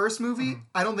besides the first movie, Mhm.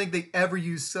 I don't think they ever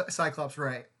used Cyclops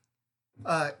right.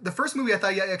 The first movie, I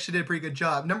thought he actually did a pretty good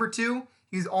job. Number two,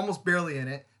 he's almost barely in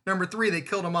it. Number three, they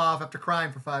killed him off after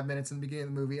crying for 5 minutes in the beginning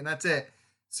of the movie, and that's it.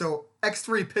 So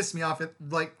X3 pissed me off at,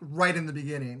 like right in the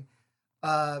beginning.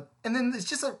 And then it's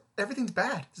just everything's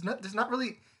bad. There's not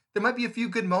really. There might be a few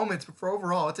good moments, but for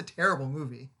overall, it's a terrible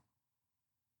movie.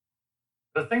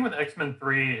 The thing with X Men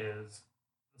 3 is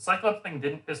the Cyclops thing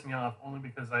didn't piss me off only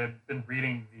because I had been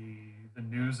reading the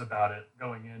news about it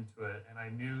going into it, and I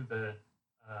knew that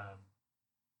um,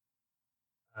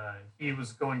 he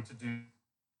was going to do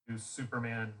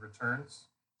Superman Returns.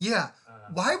 Yeah.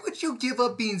 Um, Why would you give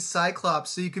up being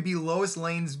Cyclops so you could be Lois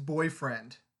Lane's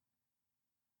boyfriend?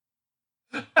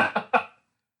 why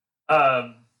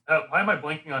am I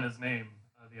blanking on his name?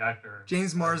 The actor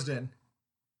James Marsden.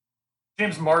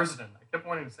 James Marsden. I kept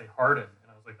wanting to say Harden,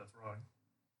 and I was like, that's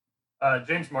wrong.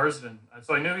 James Marsden.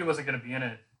 So I knew he wasn't going to be in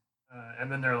it, and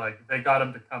then they're like, they got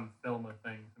him to come film a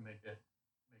thing to make it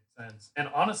make sense. And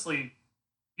honestly,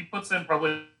 he puts in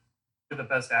probably the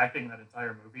best acting in that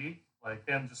entire movie. Like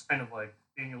him just kind of like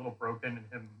being a little broken and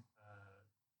him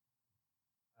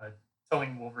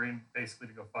telling Wolverine basically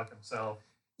to go fuck himself.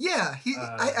 Yeah,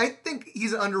 Uh, I think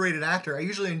he's an underrated actor. I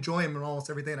usually enjoy him in almost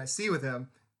everything I see with him.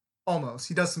 Almost.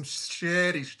 He does some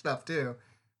shitty stuff too.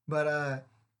 But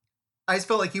I just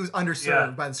felt like he was yeah.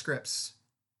 underserved by the scripts.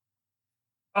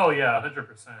 Oh yeah,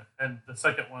 100%. And the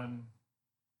second one,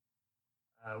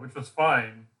 which was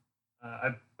fine,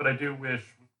 but I do wish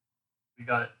we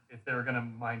got if they were gonna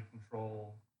mind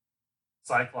control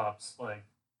Cyclops, like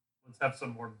let's have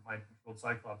some more mind controlled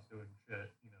Cyclops doing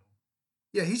shit,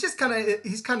 Yeah, he's kind of as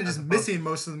just opposed missing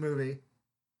most of the movie.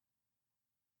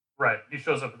 right. He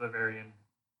shows up at the very end,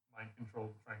 mind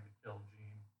controlled, trying to kill Jean.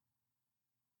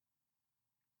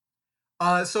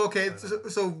 So okay,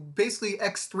 But so basically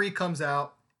X3 comes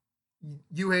out.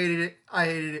 You hated it, I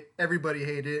hated it, everybody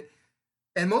hated it.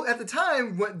 And at the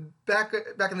time, back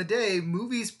in the day,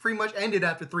 movies pretty much ended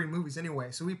after three movies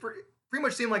anyway. So we pretty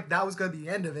much seemed like that was going to be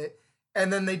the end of it.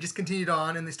 And then they just continued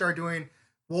on and they started doing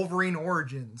Wolverine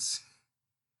Origins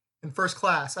in First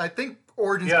Class. I think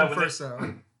Origins yeah, came when they first,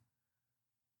 though.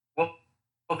 well,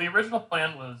 well, the original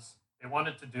plan was they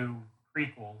wanted to do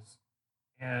prequels,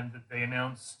 and they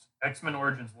announced X-Men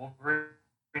Origins Wolverine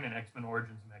and X-Men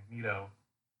Origins Magneto.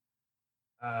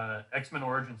 X-Men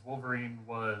Origins Wolverine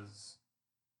was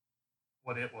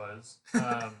what it was,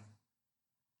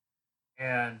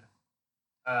 and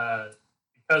uh,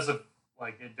 because of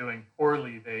like it doing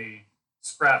poorly, they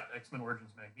scrapped X-Men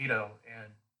Origins Magneto,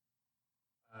 and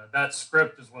that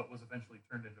script is what was eventually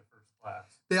turned into First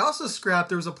Class. They also scrapped.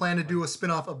 There was a plan to do a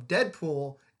spinoff of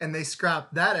Deadpool, and they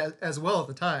scrapped that as well at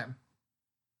the time.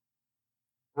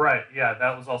 Right? Yeah,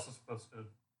 that was also supposed to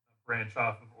branch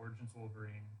off of Origins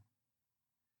Wolverine.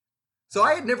 So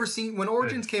I had never seen when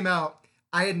Origins came out.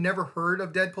 I had never heard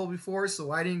of Deadpool before,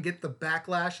 so I didn't get the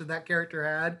backlash that character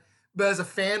had. But as a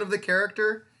fan of the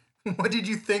character, what did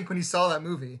you think when you saw that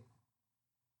movie?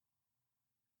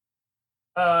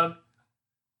 I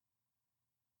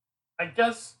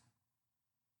guess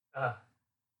I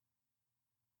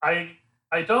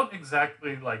don't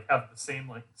exactly like have the same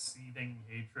like seething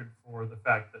hatred for the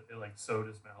fact that they like sewed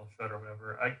his mouth shut or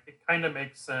whatever. It kind of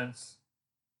makes sense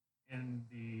in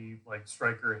the like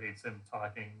Stryker hates him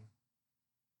talking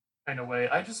kind of way.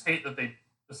 I just hate that they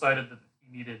decided that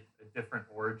he needed a different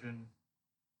origin.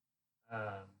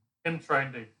 Him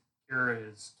trying to cure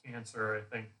his cancer, I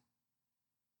think,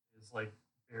 is like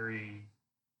very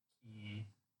key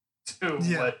to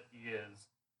what he is.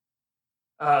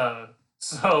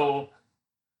 So,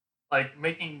 like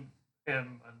making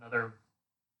him another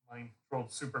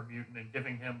mind-controlled super mutant and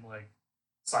giving him like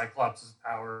Cyclops'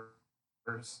 powers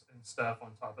and stuff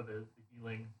on top of the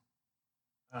healing,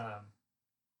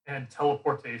 and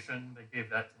teleportation. They gave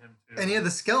that to him too. And he had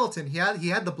the skeleton. He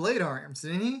had the blade arms,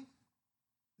 didn't he?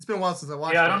 It's been a while since I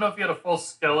watched. Yeah, I don't know if he had a full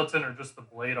skeleton or just the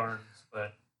blade arms,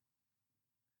 but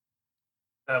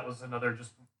that was another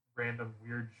just random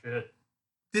weird shit.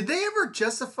 Did they ever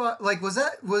justify, like, was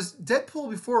Deadpool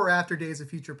before or after Days of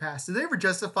Future Past? Did they ever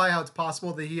justify how it's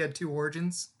possible that he had two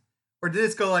origins? Or did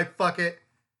it go like, fuck it?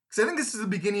 Because I think this is the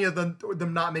beginning of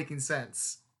them not making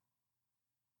sense.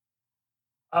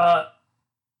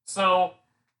 So,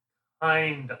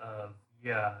 kind of,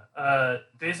 yeah.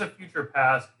 Days of Future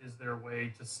Past is their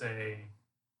way to say,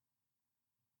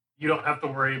 you don't have to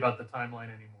worry about the timeline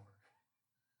anymore.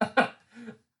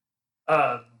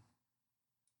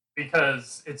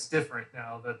 Because it's different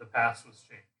now that the past was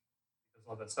changed. Because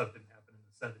all that stuff didn't happen in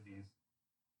the 70s.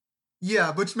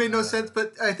 Yeah, which made no sense.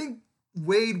 But I think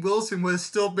Wade Wilson would have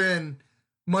still been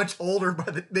much older.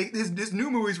 But his new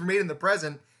movies were made in the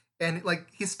present. And like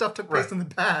his stuff took place in the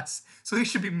past. So he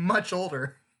should be much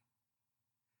older.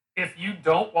 If you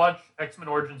don't watch X-Men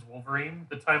Origins Wolverine,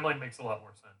 the timeline makes a lot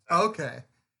more sense. Okay.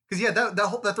 Because, yeah,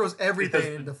 that throws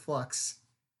everything into flux.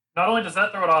 Not only does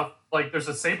that throw it off, like, there's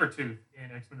a Sabretooth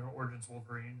in X-Men Origins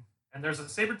Wolverine, and there's a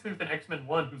Sabretooth in X-Men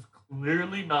 1 who's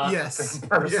clearly not the same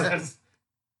person. Yes.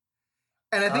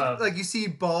 And I think, like, you see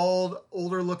bald,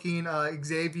 older-looking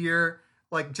Xavier,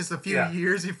 like, just a few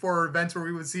years before events where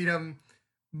we would see him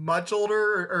much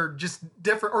older or just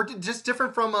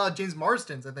different from James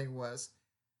Marsden's, I think it was.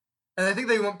 And I think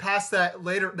they went past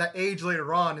that age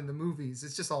later on in the movies.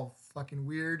 It's just all fucking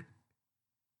weird.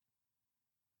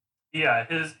 Yeah,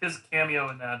 his cameo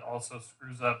in that also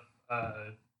screws up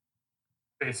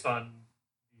based on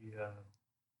the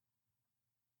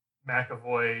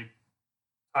McAvoy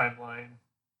timeline.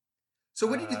 So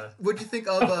what do you think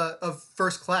of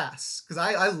First Class? Because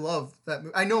I love that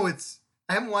movie. I know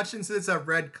I haven't watched it since I've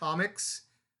read comics,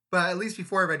 but at least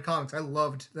before I read comics, I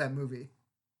loved that movie.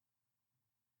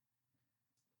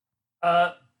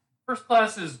 First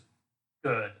Class is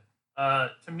good.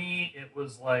 To me, it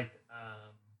was like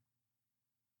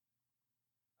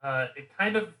it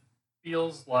kind of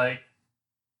feels like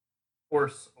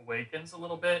Force Awakens a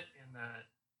little bit in that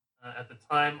at the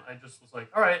time I just was like,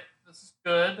 all right, this is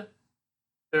good.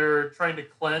 They're trying to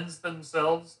cleanse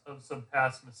themselves of some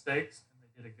past mistakes, and they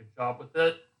did a good job with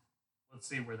it. Let's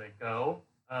see where they go.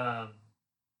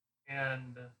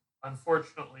 And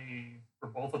unfortunately, for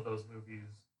both of those movies,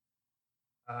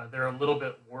 they're a little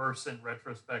bit worse in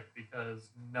retrospect because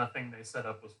nothing they set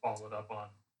up was followed up on.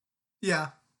 Yeah.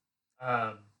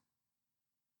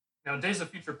 Now, Days of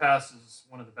Future Past is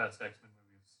one of the best X-Men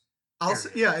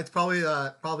movies. Yeah, it's probably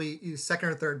second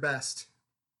or third best.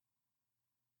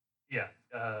 Yeah,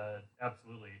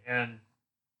 absolutely. And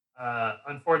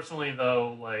unfortunately,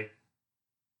 though, like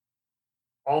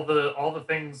all the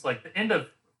things, like the end of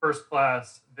First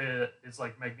Class, is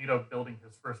like Magneto building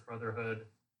his first Brotherhood,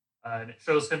 and it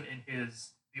shows him in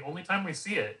the only time we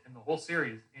see it in the whole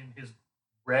series, in his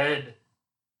red,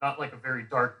 not like a very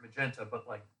dark magenta, but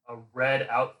like a red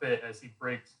outfit as he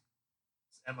breaks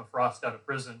Emma Frost out of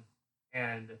prison,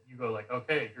 and you go like,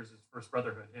 okay, here's his first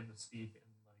Brotherhood, him, Mystique,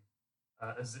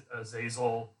 and like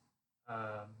Azazel, um,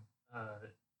 uh,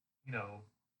 you know,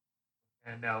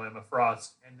 and now Emma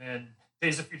Frost, and then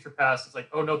Days of Future Past is like,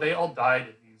 oh no, they all died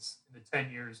in the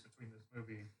 10 years between this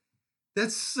movie.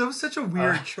 That's such a Uh,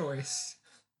 weird choice.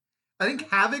 I think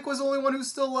Havoc was the only one who's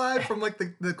still alive from like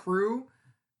the crew,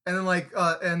 and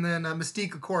then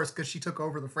Mystique, of course, because she took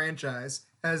over the franchise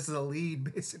as the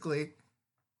lead, basically.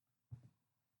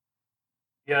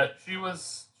 yeah, she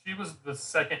was the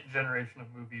second generation of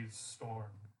movies Storm.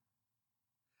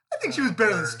 I think she was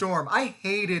better than Where Storm. I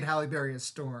hated Halle Berry as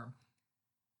Storm.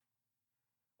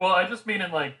 Well, I just mean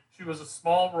in like she was a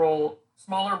smaller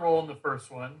role in the first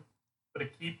one, but a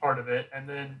key part of it, and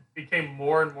then became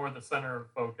more and more the center of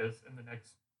focus in the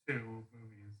next two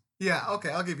movies. Yeah, okay,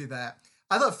 I'll give you that.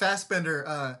 I thought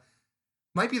Fassbender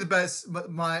might be the best,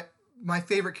 but my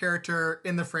favorite character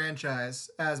in the franchise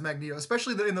as Magneto,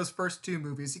 especially in those first two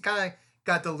movies. He kind of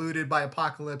got diluted by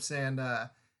Apocalypse and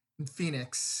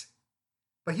Phoenix,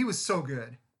 but he was so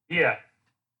good. Yeah,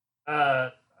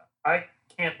 I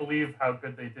can't believe how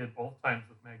good they did both times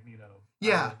with Magneto.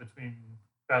 Yeah. Between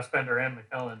Fassbender and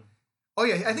McKellen. Oh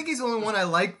yeah, I think he's the only one I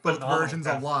like both versions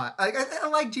a casting. lot. I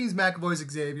like James McAvoy's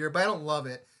Xavier, but I don't love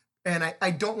it. And I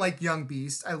don't like Young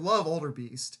Beast. I love Older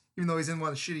Beast, even though he's in one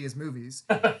of the shittiest movies.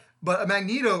 But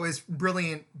Magneto is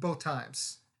brilliant both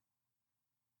times.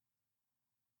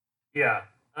 Yeah.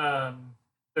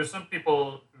 There's some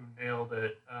people who nailed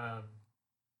it.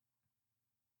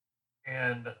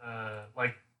 And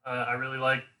I really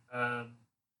like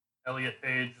Elliot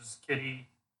Page's Kitty.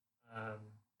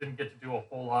 Didn't get to do a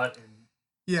whole lot in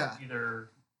Yeah.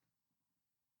 either.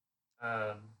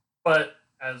 But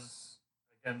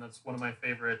again, that's one of my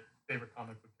favorite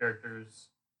comic book characters.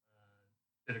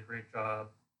 Did a great job.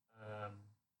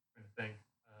 Trying to think.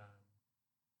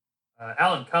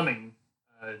 Alan Cumming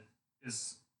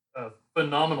is a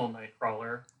phenomenal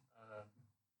Nightcrawler.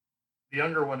 The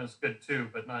younger one is good too,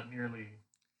 but not nearly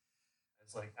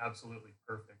as like absolutely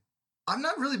perfect. I'm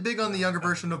not really big on the younger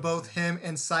version of both him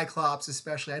and Cyclops,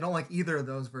 especially. I don't like either of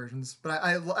those versions, but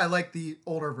I like the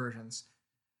older versions.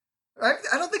 I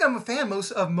don't think I'm a fan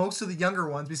most of the younger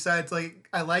ones. Besides, like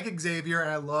I like Xavier and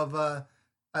I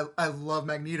love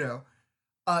Magneto.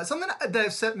 Something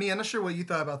that set me. I'm not sure what you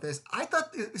thought about this. I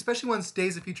thought, especially once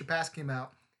Days of Future Past came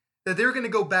out, that they were going to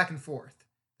go back and forth.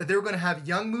 That they were going to have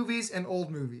young movies and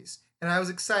old movies, and I was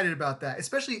excited about that.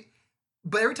 Especially,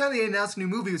 but every time they announced a new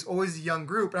movie, it was always a young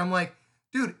group, and I'm like,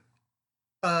 dude,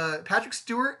 Patrick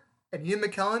Stewart and Ian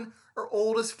McKellen are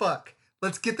old as fuck.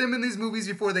 Let's get them in these movies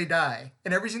before they die.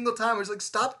 And every single time, I was like,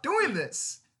 stop doing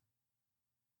this.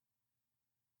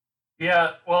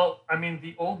 Yeah, well, I mean,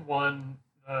 the old one,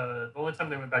 the only time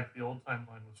they went back to the old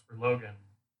timeline was for Logan.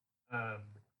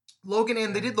 Logan,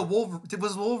 and they did the Wolverine.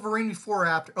 Was Wolverine before or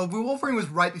after? Oh, Wolverine was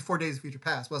right before Days of Future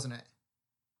Past, wasn't it?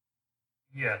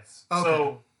 Yes. Okay.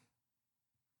 So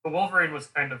the Wolverine was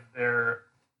kind of their.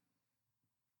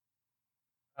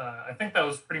 I think that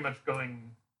was pretty much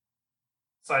going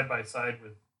side by side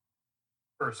with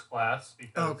First Class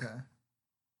because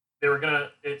they were gonna.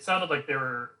 It sounded like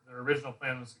their original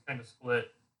plan was to kind of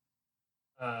split,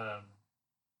 not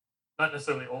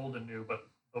necessarily old and new, but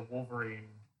the Wolverine,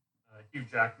 Hugh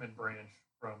Jackman branch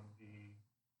from the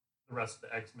rest of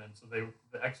the X-Men. So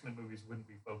the X-Men movies wouldn't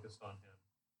be focused on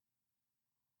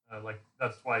him. Like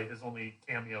that's why his only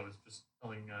cameo is just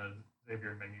telling Xavier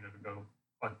and Magneto to go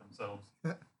fuck themselves.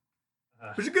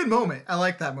 Which is a good moment. I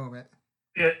like that moment.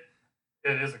 It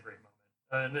is a great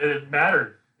moment, and it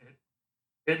mattered.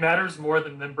 It matters more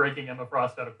than them breaking Emma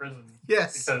Frost out of prison.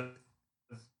 Yes, because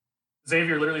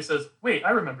Xavier literally says, "Wait,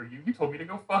 I remember you. You told me to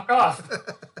go fuck off."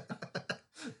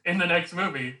 In the next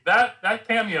movie, that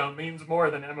cameo means more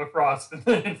than Emma Frost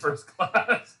in First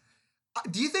Class.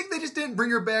 Do you think they just didn't bring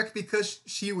her back because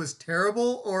she was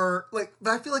terrible, or like?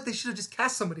 I feel like they should have just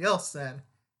cast somebody else then.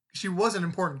 She was an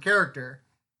important character.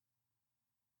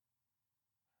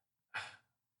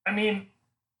 I mean,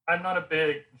 I'm not a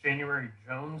big January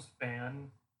Jones fan,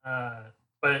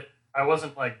 but I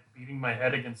wasn't like beating my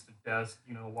head against a desk,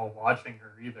 while watching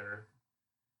her either.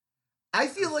 I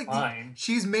feel like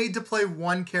she's made to play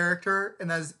one character, and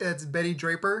that's Betty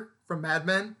Draper from Mad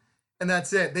Men, and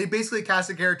that's it. They basically cast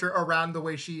a character around the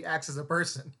way she acts as a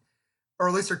person, or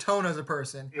at least her tone as a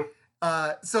person. Yep.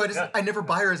 So I never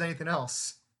buy her as anything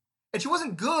else. And she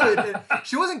wasn't good.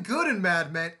 She wasn't good in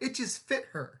Mad Men. It just fit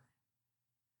her.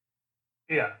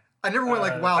 Yeah. I never went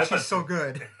like, wow, she's so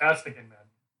good. Fantastic in Mad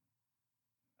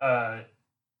Men.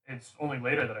 It's only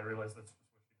later that I realized that's just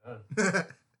what she does.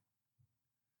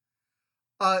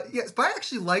 Yes, but I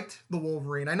actually liked the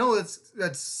Wolverine. I know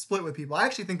that's split with people. I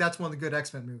actually think that's one of the good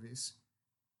X Men movies.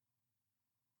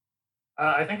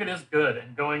 I think it is good,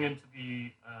 and going into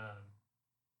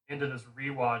this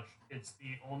rewatch, it's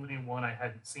the only one I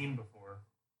hadn't seen before.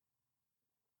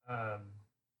 Um,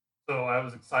 so I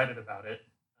was excited about it,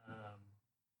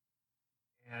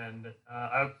 and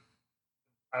I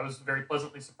was very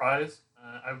pleasantly surprised.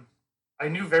 I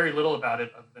knew very little about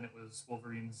it other than it was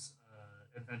Wolverine's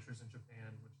adventures in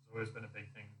Japan, which has always been a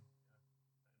big thing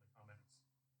in the comics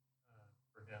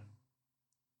for him.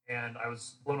 And I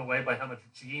was blown away by how much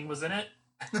Jean was in it.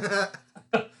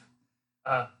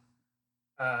 uh,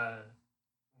 uh,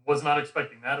 was not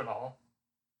expecting that at all.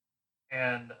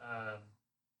 And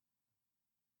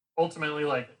ultimately,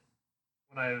 like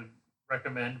when I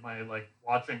recommend my like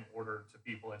watching order to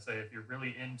people, I say if you're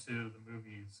really into the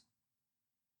movies,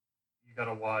 you got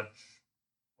to watch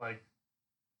like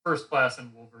First Class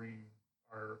and Wolverine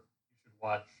are you should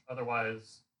watch.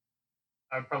 Otherwise,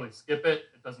 I would probably skip it.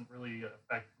 It doesn't really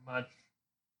affect much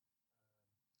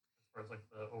as far as like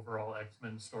the overall X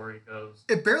Men story goes.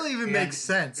 It barely even And makes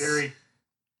sense. Very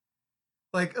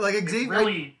like Xavier.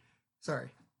 Really, sorry.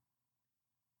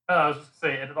 I was just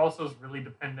gonna say, and it also is really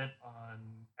dependent on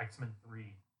X Men 3.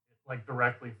 It like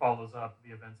directly follows up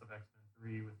the events of X Men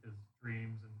 3 with his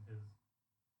dreams and his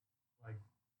like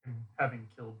him having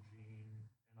killed Jean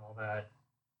and all that.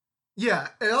 Yeah,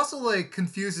 it also like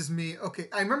confuses me. Okay,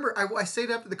 I remember I stayed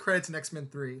after the credits in X Men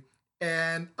 3,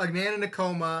 and a man in a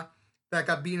coma that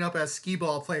got beaten up at a skee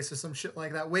ball place or some shit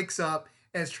like that wakes up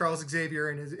and it's Charles Xavier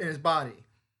in his body.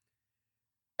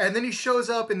 And then he shows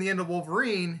up in the end of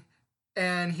Wolverine,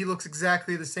 and he looks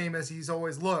exactly the same as he's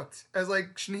always looked. As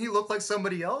like, shouldn't he look like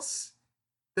somebody else?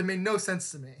 That made no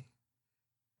sense to me.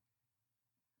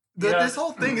 This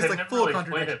whole thing is like full of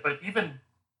contradiction. But even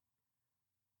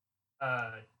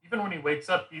when he wakes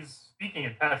up, he's speaking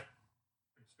in Patrick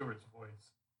Stewart's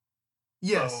voice.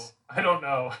 Yes. So, I don't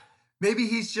know. Maybe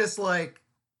he's just like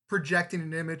projecting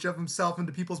an image of himself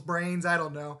into people's brains. I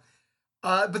don't know.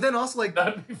 But then also like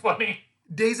that'd be funny.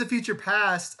 Days of Future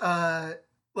Past,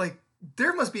 like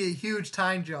there must be a huge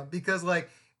time jump because like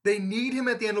they need him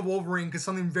at the end of Wolverine because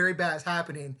something very bad is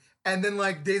happening, and then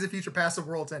like Days of Future Past, the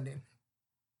world's ending.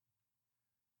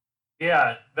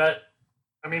 Yeah,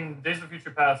 I mean, Days of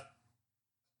Future Past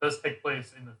does take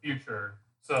place in the future,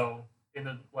 so in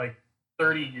the like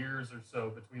 30 years or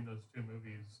so between those two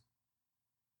movies,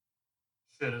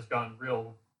 shit has gone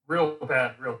real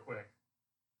bad real quick.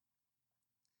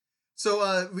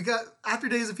 So we got after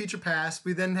Days of Future Past,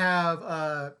 we then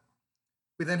have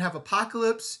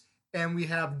Apocalypse and we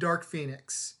have Dark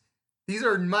Phoenix. These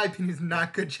are, in my opinion,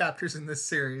 not good chapters in this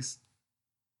series.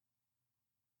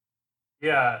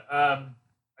 Yeah,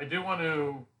 I do want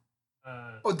to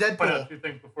Deadpool. point out two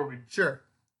things before we sure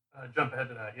jump ahead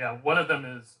to that. Yeah, one of them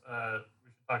is we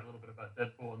should talk a little bit about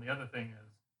Deadpool, and the other thing is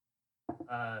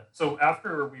so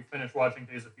after we finished watching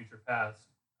Days of Future Past,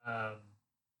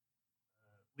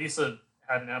 Lisa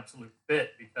had an absolute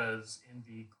fit because in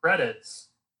the credits,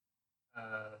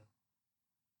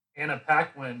 Anna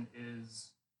Paquin is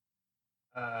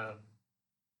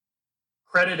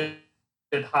credited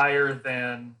higher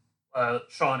than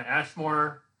Shawn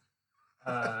Ashmore,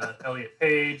 Elliot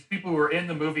Page, people who were in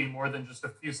the movie more than just a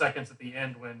few seconds at the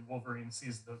end when Wolverine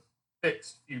sees the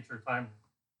fixed future time.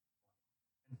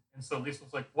 And so Lisa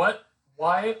was like, "What?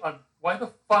 Why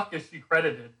the fuck is she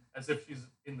credited as if she's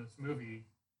in this movie?"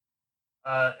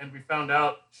 And we found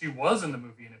out she was in the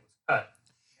movie and it was cut,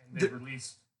 and they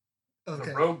released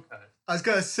the Rogue cut. I was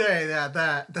gonna say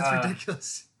that's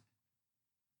ridiculous.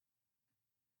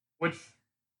 Which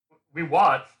we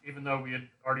watched, even though we had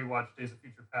already watched Days of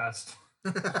Future Past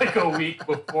like a week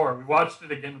before. We watched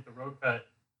it again with the Rogue cut,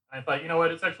 and I thought, you know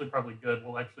what, it's actually probably good.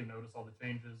 We'll actually notice all the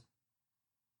changes.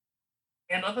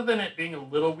 And other than it being a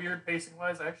little weird pacing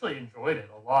wise, I actually enjoyed it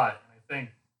a lot, and I think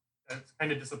it's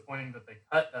kind of disappointing that they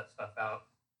cut that stuff out.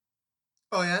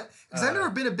 Oh yeah, because I've never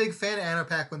been a big fan of Anna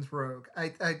Paquin's Rogue.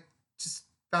 I just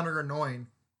found her annoying.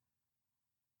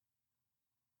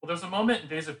 Well, there's a moment in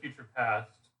Days of Future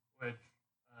Past which,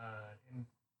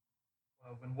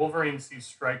 when Wolverine sees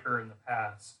Stryker in the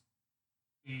past,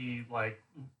 he like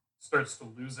starts to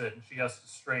lose it, and she has to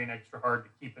strain extra hard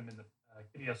to keep him in the.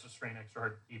 Kitty has to strain extra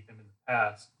hard to keep him in the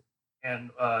past,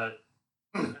 and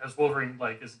as Wolverine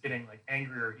like is getting like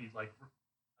angrier, he like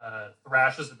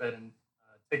thrashes a bit and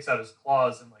takes out his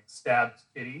claws and like stabs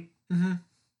Kitty. Mm-hmm.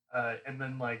 And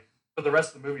then like for the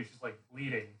rest of the movie, she's like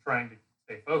bleeding, trying to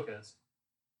stay focused.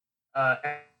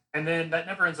 And then that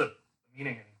never ends up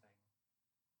meaning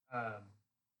anything.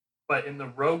 But in the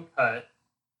Rogue cut,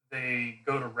 they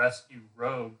go to rescue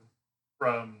Rogue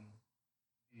from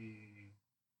the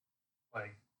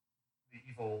like the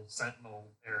evil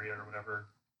Sentinel area or whatever.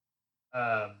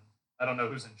 I don't know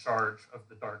who's in charge of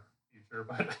the dark future,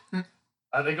 but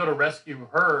Hmm. they go to rescue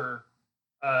her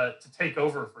to take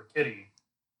over for Kitty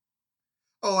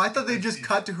Oh, I thought they because just she's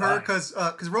cut to her dying.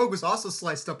 because Rogue was also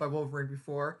sliced up by Wolverine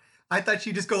before. I thought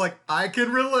she'd just go like, I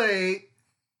can relate.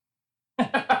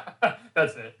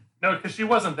 That's it. No, because she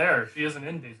wasn't there. She isn't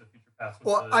in Days of Future Past with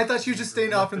Well, I the thought she was big just staying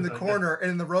reveal off in because the I guess corner,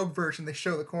 and in the Rogue version, they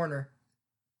show the corner.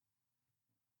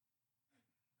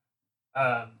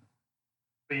 um,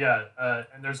 but yeah,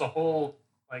 and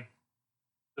like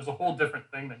there's a whole different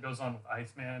thing that goes on with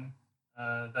Iceman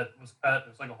that was cut.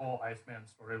 There's like a whole Iceman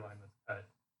storyline that's cut.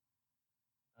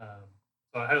 Um,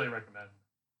 so I highly recommend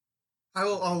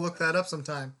I'll watching look that. that up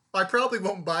sometime. I probably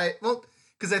won't buy it. Well,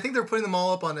 because I think they're putting them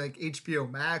all up on like HBO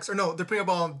Max, or no, they're putting up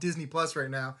all on Disney Plus right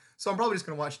now. So I'm probably just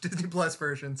gonna watch Disney Plus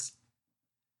versions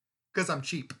because I'm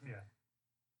cheap. Yeah.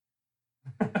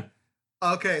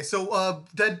 Okay, so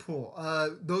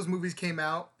Deadpool. Those movies came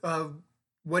out.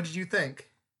 What did you think?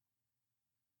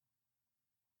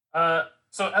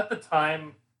 So at the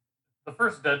time, the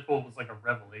first Deadpool was like a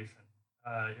revelation.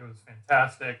 It was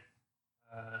fantastic.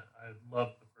 I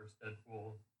loved the first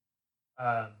Deadpool,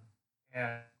 um,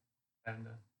 and and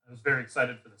I was very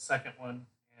excited for the second one.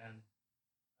 And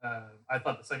I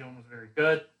thought the second one was very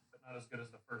good, but not as good as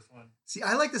the first one. See,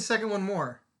 I like the second one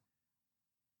more.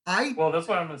 I Well, that's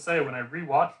what I'm going to say. When I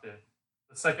rewatched it,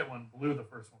 the second one blew the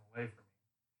first one away for me.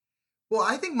 Well,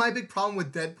 I think my big problem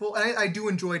with Deadpool, and I do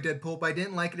enjoy Deadpool, but I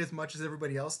didn't like it as much as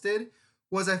everybody else did,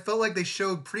 was I felt like they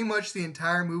showed pretty much the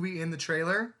entire movie in the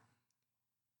trailer.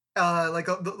 Like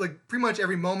pretty much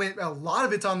every moment, a lot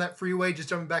of it's on that freeway, just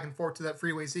jumping back and forth to that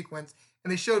freeway sequence,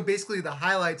 and they showed basically the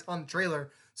highlights on the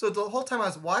trailer. So the whole time I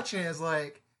was watching it, is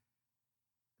like,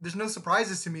 there's no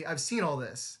surprises to me. I've seen all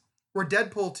this. Where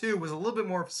Deadpool 2 was a little bit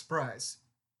more of a surprise.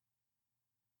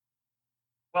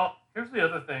 Well, here's the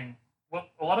other thing. Well,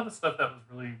 a lot of the stuff that was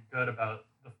really good about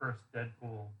the first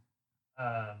Deadpool,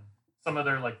 um, some of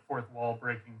their like fourth wall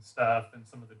breaking stuff and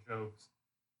some of the jokes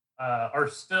are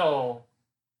still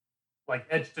like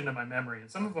etched into my memory,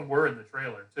 and some of them were in the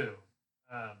trailer too.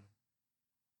 Um,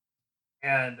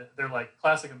 and they're like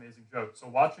classic amazing jokes. So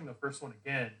watching the first one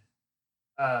again,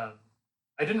 um,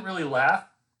 I didn't really laugh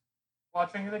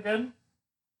watching it again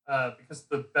because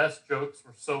the best jokes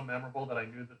were so memorable that I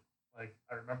knew that like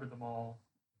I remembered them all,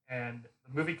 and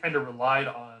the movie kind of relied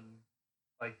on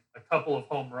like a couple of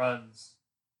home runs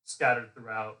scattered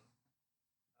throughout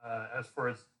as far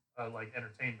as like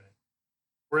entertainment.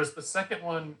 Whereas the second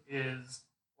one is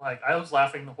like I was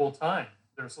laughing the whole time.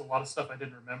 There's a lot of stuff I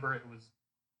didn't remember. There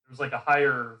was like a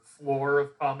higher floor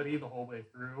of comedy the whole way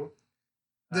through,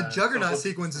 The so it Juggernaut wasn't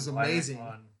sequence just is reliant amazing.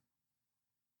 on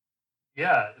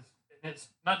it's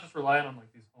not just relying on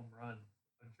like these home run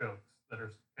jokes that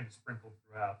are kind of sprinkled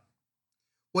throughout.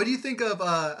 What do you think of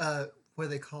what do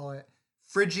they call it?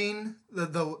 Fridging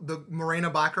the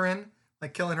Morena Baccarin,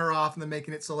 like killing her off and then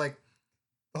making it so like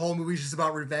the whole movie's just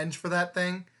about revenge for that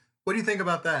thing. What do you think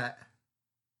about that?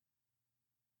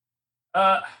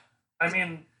 Uh, I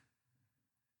mean,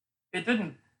 it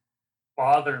didn't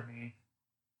bother me.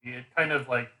 It kind of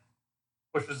like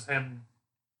pushes him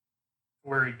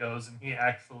where he goes, and he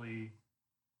actually,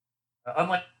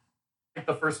 unlike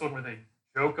the first one where they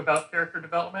joke about character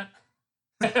development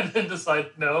and then decide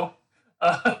no,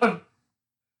 um,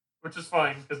 which is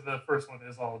fine because the first one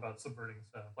is all about subverting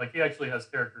stuff. Like he actually has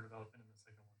character development in the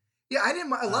second Yeah, I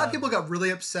didn't. A one. lot of people got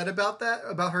really upset about that,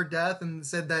 about her death, and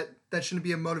said that that shouldn't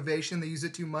be a motivation. They use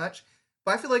it too much.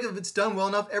 But I feel like if it's done well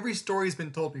enough, every story's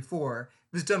been told before.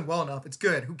 If it's done well enough, it's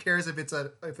good. Who cares if it's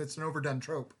an overdone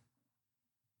trope?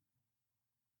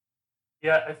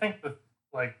 Yeah, I think the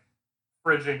like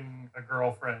fridging a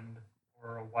girlfriend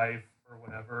or a wife or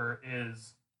whatever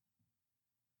is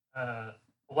a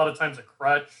lot of times a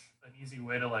crutch, an easy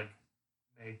way to like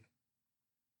make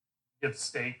give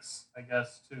stakes, I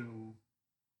guess, to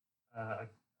a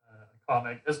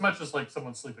comic. As much as like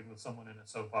someone sleeping with someone in a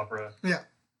soap opera, Yeah.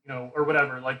 or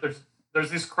whatever. Like there's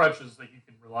these crutches that you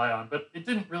can rely on, but it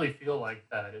didn't really feel like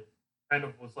that. It kind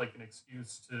of was like an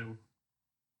excuse to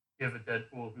give a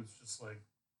Deadpool who's just like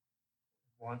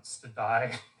wants to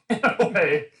die in a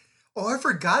way. Oh, I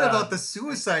forgot about the And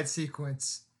suicide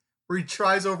sequence where he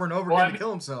tries over and over well, again I to mean,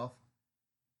 kill himself.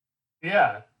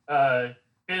 yeah,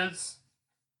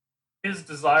 his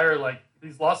desire, like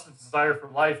he's lost his desire for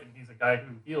life, and he's a guy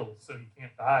who heals, so he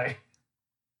can't die.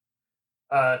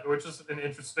 Which is an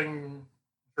interesting,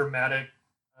 dramatic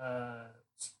uh,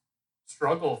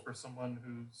 struggle for someone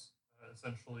who's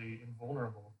essentially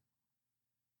invulnerable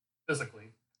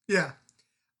physically. Yeah.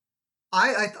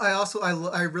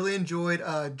 I really enjoyed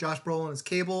Josh Brolin as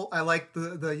Cable. I like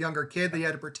the younger kid that he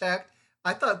had to protect.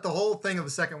 I thought the whole thing of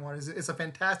the second one is a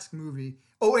fantastic movie.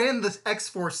 Oh, and the X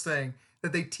Force thing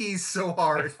that they teased so X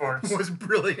hard Force. was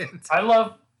brilliant. I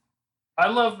love I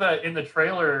love that in the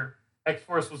trailer, X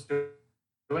Force was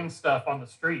doing stuff on the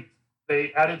street.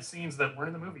 They added scenes that weren't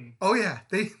in the movie Oh yeah,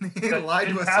 they that lied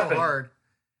to didn't us so happen. hard.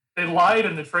 They lied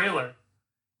in the trailer.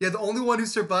 Yeah, the only one who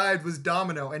survived was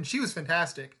Domino, and she was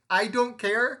fantastic. I don't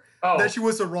care that Oh she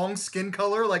was the wrong skin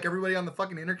color like everybody on the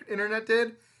fucking internet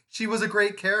did. She was a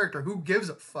great character. Who gives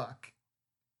a fuck?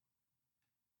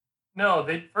 no,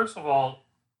 they first of all,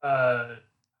 I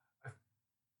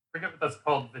forget what that's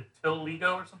called,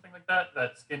 vitiligo or something like that.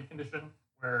 That skin condition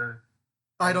where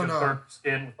I you don't have know. dark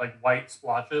skin with like white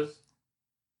splotches.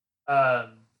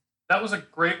 Um, that was a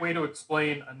great way to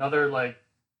explain another like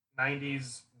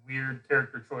 '90s weird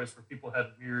character choice where people had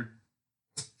weird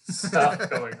stuff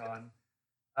going on,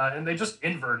 and they just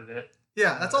inverted it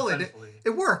Yeah, that's all they did. essentially. It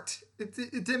worked. It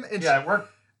didn't. And Yeah, it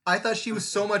worked. I thought she It was was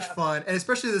so much fantastic. fun, and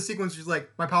especially the sequence. She's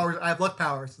like, "My powers, I have luck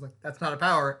powers." It's like that's not a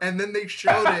power, and then they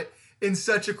showed it in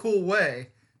such a cool way.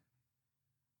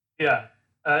 Yeah,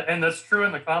 and that's true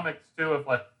in the comics too. Of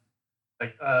like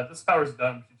this power's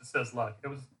dumb. She just says luck. It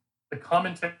was the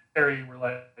commentary where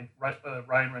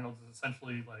Ryan Reynolds is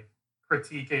essentially like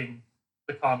critiquing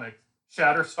the comics.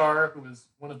 Shatterstar, who was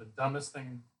one of the dumbest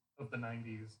things of the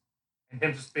 '90s, and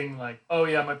him just being like, "Oh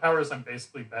yeah, my power is I'm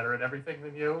basically better at everything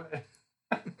than you."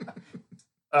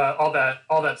 All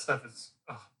that stuff is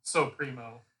so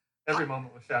primo. Every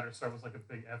moment with Shatterstar was like a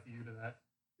big fu to that.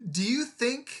 Do you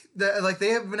think that like they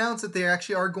have announced that they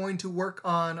actually are going to work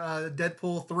on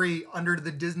Deadpool 3 under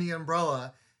the Disney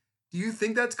umbrella? Do you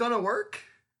think that's gonna work?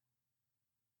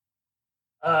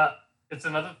 Uh, it's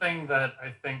another thing that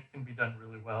I think can be done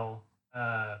really well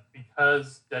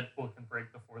because Deadpool can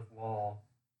break the fourth wall.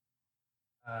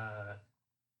 Uh,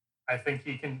 I think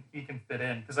he can fit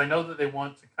in because I know that they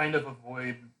want to kind of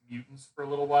avoid mutants for a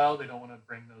little while. They don't want to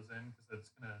bring those in because it's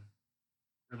gonna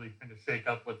really kind of shake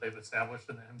up what they've established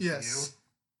in the MCU. Yes.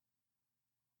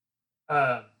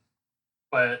 Uh,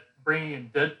 but bringing in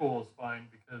Deadpool is fine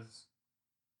because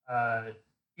uh,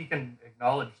 he can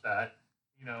acknowledge that,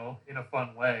 in a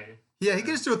fun way. Yeah, he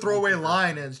can just do a throwaway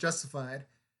line and Multiverse. it's justified.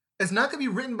 It's not going to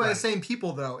be written by the Right. same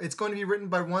people though. It's going to be written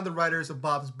by one of the writers of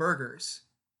Bob's Burgers,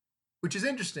 which is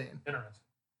interesting. Interesting.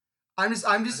 That is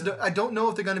I interesting. don't know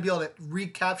if they're going to be able to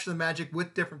recapture the magic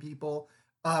with different people,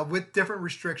 with different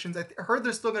restrictions. I heard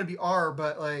there's still going to be R,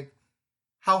 but like,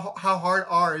 how hard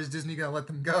R is Disney going to let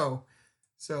them go?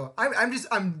 So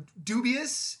I'm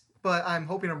dubious, but I'm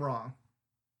hoping I'm wrong.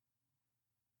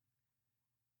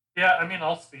 Yeah, I mean,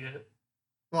 I'll see it.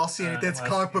 Well, I'll see it. It's a Unless,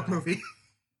 comic book movie.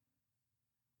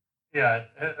 yeah,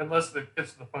 unless it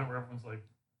gets to the point where everyone's like,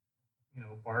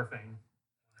 barfing,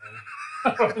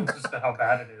 just how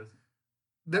bad it is.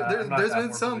 I'm not There's that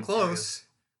been some morbidly curious. close.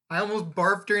 I almost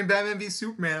barfed during Batman v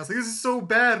Superman. I was like, this is so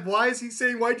bad. Why is he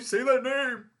saying? Why'd you say that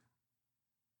name?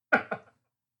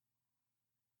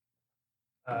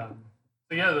 Um,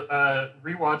 so yeah,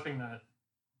 rewatching that,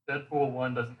 Deadpool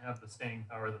 1 doesn't have the staying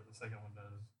power that the second one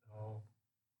does at all.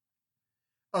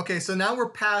 Okay, so now we're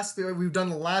past. We've done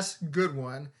the last good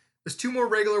one. There's two more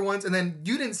regular ones, and then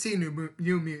you didn't see New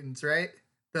Mutants, right?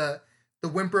 The the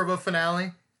whimper of a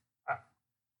finale. Uh,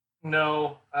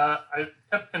 No, I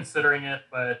kept considering it,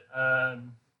 but I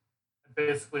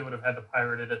basically would have had to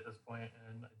pirate it at this point,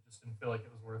 and I just didn't feel like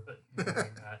it was worth it doing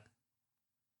that.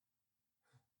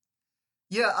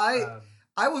 Yeah, Um,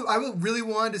 I would really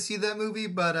wanted to see that movie,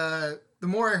 but the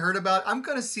more I heard about it, I'm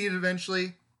gonna see it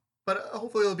eventually. But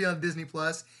hopefully it'll be on Disney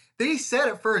Plus. They said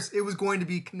at first it was going to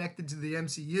be connected to the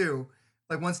MCU.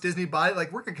 Like once Disney bought it,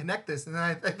 like we're gonna connect this, and then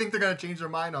I think they're gonna change their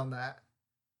mind on that.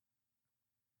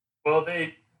 well,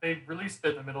 they released it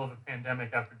in the middle of a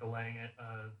pandemic after delaying it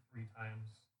 3 times,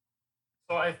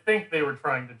 so I think they were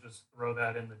trying to just throw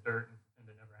that in the dirt and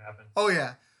it never happened. Oh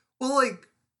yeah. Well, like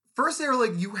first they were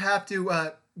like, you have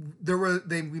to.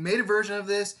 We made a version of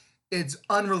this. It's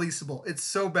unreleasable. It's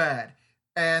so bad,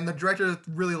 and the director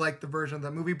really liked the version of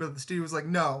that movie, but the studio was like,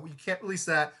 no, you can't release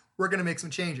that. We're gonna make some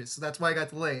changes, so that's why I got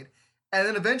delayed. And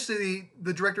then eventually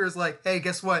the director is like, hey,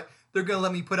 guess what? They're gonna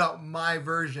let me put out my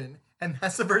version, and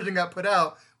that's the version got put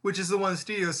out, which is the one the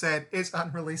studio said is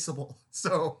unreleasable.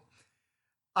 So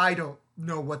I don't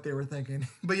know what they were thinking,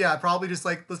 but yeah, probably just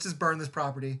like let's just burn this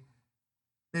property,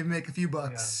 maybe make a few Yeah.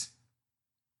 bucks.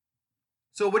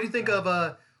 So what do you think of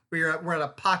Um, we're at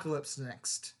Apocalypse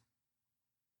next?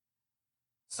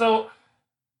 so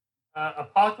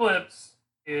Apocalypse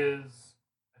is,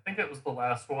 I think it was the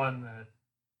last one that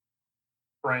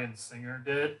Brian Singer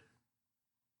did.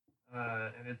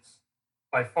 and it's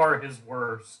by far his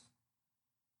worst.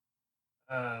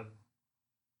 Um,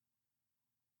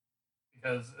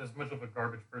 because as much of a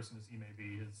garbage person as he may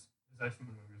be, his X Men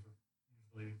movies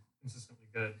are usually consistently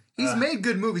good. He's made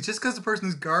good movies. Just because the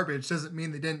person's garbage doesn't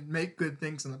mean they didn't make good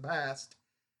things in the past.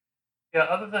 Yeah,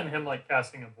 other than him like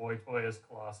casting a boy toy as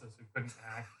Colossus who couldn't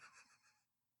act,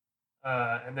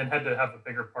 and then had to have a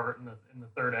bigger part in the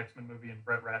third X Men movie, and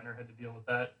Brett Ratner had to deal with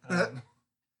that.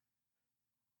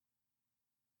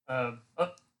 Other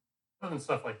than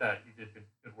stuff like that, he did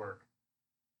good work.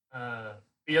 But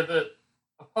yeah, the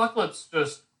Apocalypse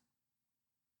just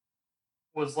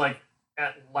was like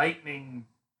at lightning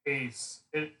pace.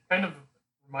 It kind of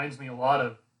reminds me a lot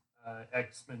of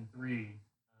X-Men 3,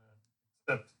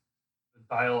 except the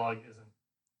dialogue isn't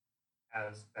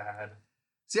as bad.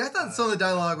 See, I thought some of the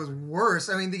dialogue was worse.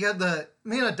 I mean, they had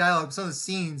maybe not dialogue, but some of the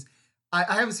scenes. I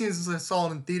haven't seen this since I saw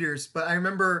it in theaters, but I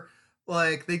remember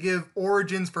like they give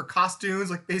origins for costumes.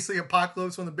 Like basically,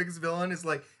 Apocalypse, one of the biggest villain, is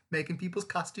like making people's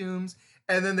costumes.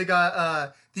 And then they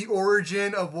got the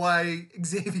origin of why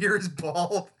Xavier is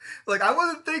bald. Like I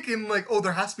wasn't thinking like, oh,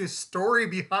 there has to be a story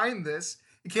behind this.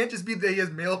 It can't just be that he has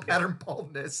male pattern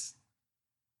baldness.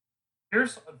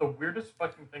 Here's the weirdest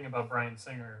fucking thing about Bryan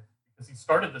Singer, because he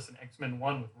started this in X-Men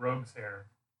 1 with Rogue's hair.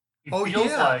 He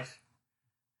feels like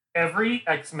every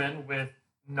X-Men with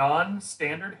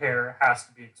non-standard hair has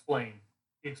to be explained.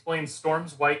 He explains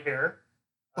Storm's white hair.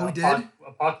 Oh, he did?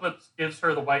 Apocalypse gives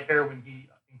her the white hair when he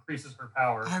increases her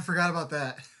power. I forgot about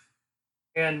that.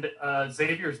 And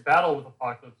Xavier's battle with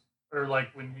Apocalypse, or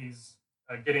like when he's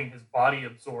getting his body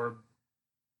absorbed,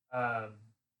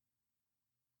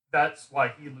 that's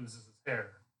why he loses his hair.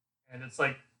 And it's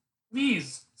like,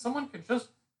 please, someone could just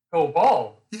go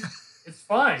bald. Yeah. It's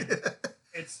fine.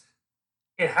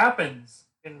 It happens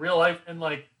in real life, and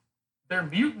like they're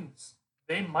mutants.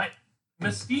 They might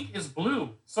Mystique is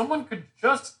blue. Someone could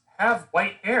just have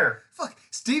white hair. Fuck,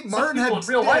 Steve Martin had in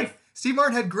real life. Steve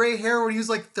Martin had gray hair when he was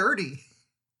like 30.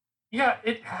 Yeah,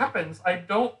 it happens. I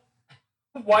don't.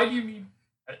 Why do you mean?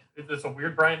 It's a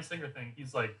weird Bryan Singer thing.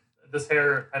 He's like, this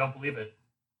hair. I don't believe it.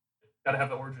 Got to have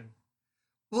the origin.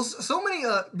 Well, so many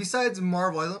besides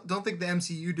Marvel, I don't think the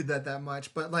MCU did that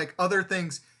much, but like other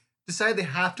things decided they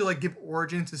have to like give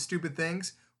origin to stupid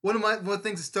things. One of the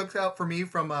things that stuck out for me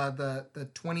from the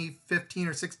 2015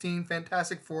 or 16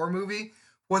 Fantastic Four movie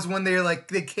was when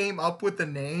they came up with the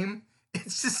name.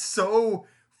 It's just so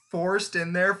forced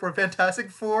in there for Fantastic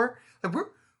Four. Like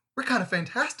we're kind of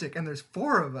fantastic, and there's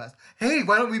four of us. Hey,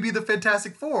 why don't we be the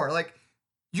Fantastic Four? Like,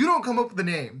 you don't come up with the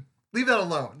name. Leave that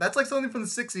alone. That's like something from the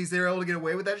 60s. They were able to get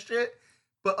away with that shit.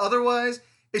 But otherwise,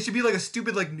 it should be like a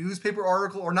stupid like newspaper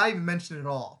article or not even mentioned at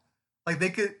all. Like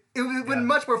it would be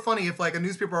much more funny if like a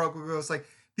newspaper article goes like,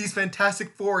 these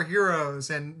Fantastic Four heroes,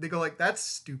 and they go like, that's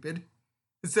stupid.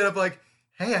 Instead of like,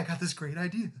 hey, I got this great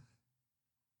idea.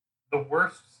 The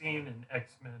worst scene in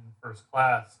X-Men First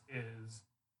Class is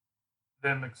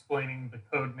them explaining the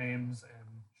code names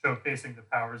and showcasing the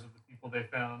powers of the people they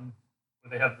found,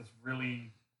 where they have this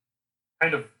really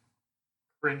kind of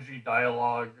cringy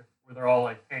dialogue where they're all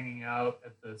like hanging out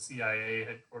at the CIA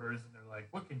headquarters, and they're like,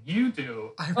 "What can you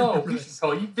do? We should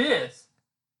call you this."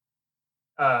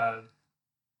 I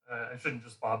shouldn't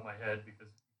just bob my head because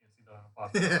you can't see that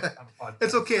on a podcast.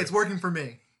 It's okay. It's working for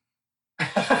me.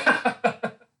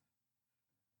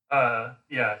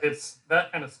 Yeah, it's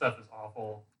that kind of stuff is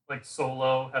awful. Like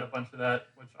Solo had a bunch of that,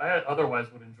 which I otherwise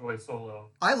would enjoy Solo.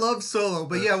 I love Solo,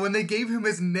 but yeah, when they gave him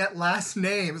his last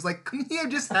name, it's like, couldn't he have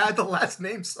just had the last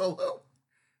name Solo?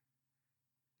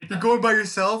 You're going by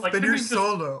yourself, like, then you're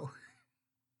Solo.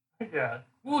 Yeah,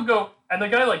 we'll go. And the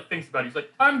guy like thinks about it. He's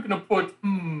like, I'm gonna put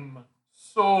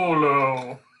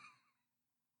Solo.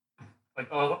 Like,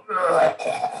 oh.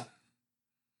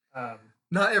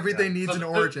 Not everything needs an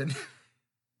origin.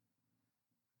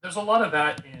 There's a lot of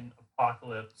that in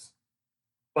Apocalypse,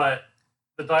 but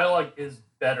the dialogue is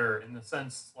better in the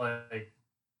sense like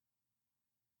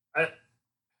I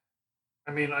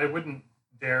mean, I wouldn't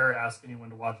dare ask anyone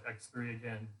to watch X3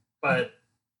 again, but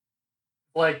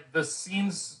like the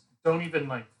scenes don't even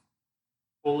like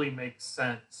fully make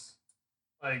sense.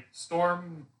 Like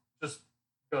Storm just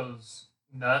goes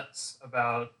nuts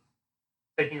about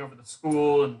taking over the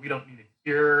school and we don't need a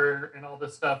cure and all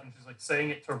this stuff, and she's like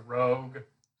saying it to Rogue.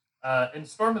 And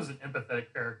Storm is an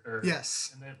empathetic character. Yes.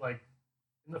 And then, like,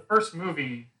 in the first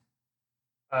movie,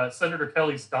 Senator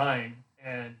Kelly's dying,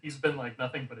 and he's been, like,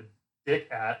 nothing but a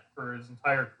dickhat for his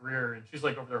entire career, and she's,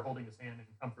 like, over there holding his hand and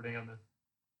comforting him.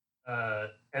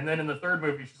 And then in the third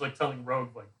movie, she's, like, telling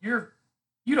Rogue, like,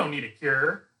 you don't need a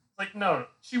cure. It's like, no,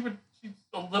 she she's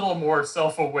a little more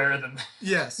self-aware than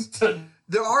Yes. to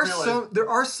realize. There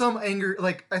are some anger,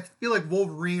 like I feel like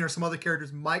Wolverine or some other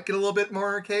characters might get a little bit more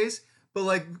in her case, but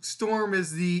like Storm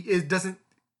is doesn't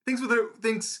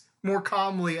thinks more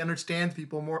calmly, understands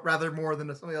people more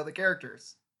than some of the other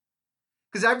characters.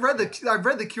 Because I've read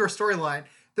the Cure storyline.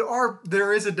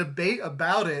 There is a debate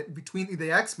about it between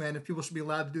the X-Men if people should be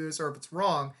allowed to do this or if it's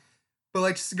wrong. But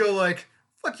like just to go like,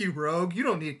 fuck you, Rogue, you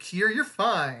don't need a Cure, you're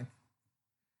fine.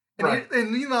 And, Right.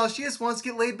 and meanwhile, she just wants to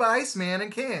get laid by Iceman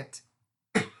and can't.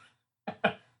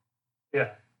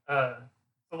 Yeah.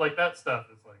 So like that stuff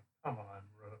is like, come on,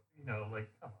 bro. Like,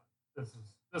 come on.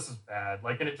 This is bad.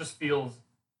 Like, and it just feels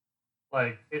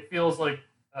like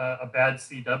a bad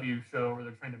CW show where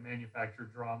they're trying to manufacture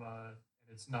drama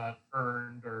and it's not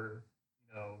earned or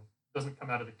doesn't come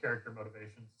out of the character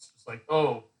motivations. It's just like,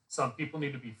 oh, some people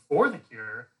need to be for the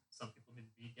Cure, some people need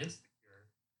to be against the Cure.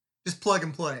 Just plug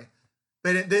and play.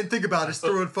 They didn't think about it. Just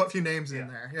threw a few names in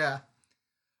there. Yeah.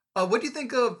 What do you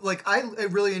think of, like, I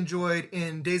really enjoyed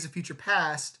in Days of Future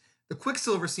Past, the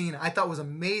Quicksilver scene I thought was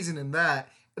amazing in that.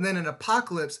 And then in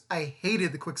Apocalypse, I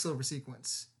hated the Quicksilver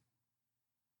sequence.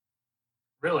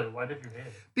 Really? Why did you hate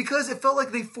it? Because it felt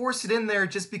like they forced it in there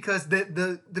just because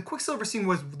the Quicksilver scene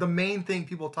was the main thing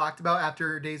people talked about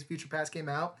after Days of Future Past came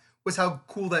out, was how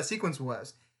cool that sequence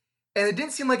was. And it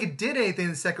didn't seem like it did anything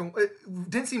in the second. It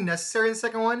didn't seem necessary in the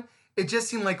second one. It just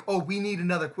seemed like, oh, we need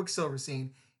another Quicksilver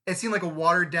scene. It seemed like a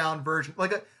watered down version,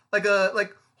 like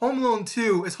Home Alone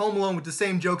 2 is Home Alone with the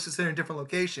same jokes that's in a different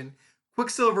location.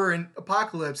 Quicksilver in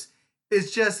Apocalypse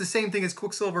is just the same thing as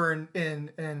Quicksilver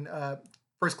in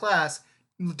First Class,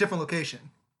 different location.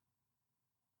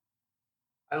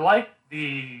 I like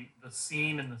the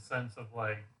scene in the sense of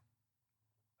like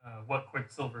what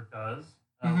Quicksilver does.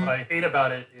 What I hate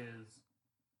about it is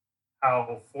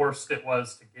how forced it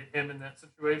was to get him in that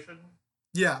situation.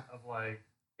 Yeah. Of like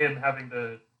him having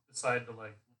to decide to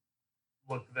like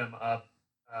look them up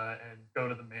and go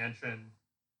to the mansion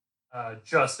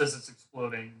just as it's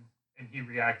exploding, and he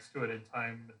reacts to it in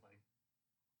time. And like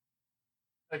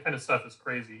that kind of stuff is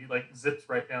crazy. He like zips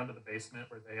right down to the basement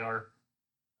where they are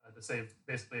to save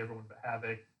basically everyone but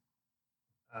Havoc.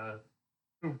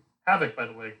 Who Havoc, by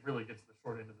the way, really gets the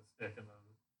short end of the stick in the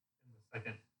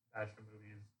second batch of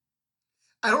movies.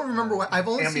 I don't remember what I've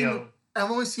only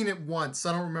seen it once, so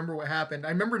I don't remember what happened. I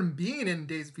remember him being in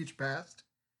Days of Future Past.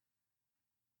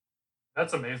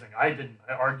 That's amazing. I didn't.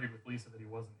 I argued with Lisa that he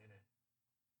wasn't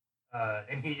in it,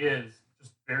 and he is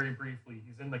just very briefly.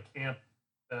 He's in the camp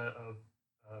of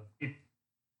people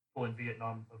in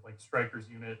Vietnam, of like Stryker's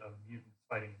unit of mutants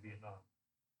fighting in Vietnam,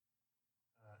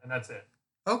 and that's it.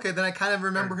 Okay, then I kind of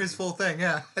remember his full thing.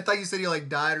 Yeah, I thought you said he like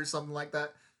died or something like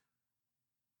that.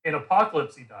 In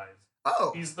Apocalypse, he dies.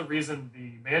 Oh, He's the reason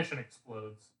the mansion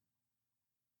explodes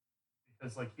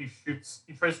because like he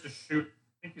tries to shoot.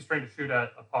 I think he's trying to shoot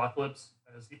at Apocalypse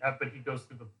but he goes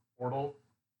through the portal,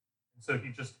 and so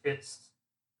he just hits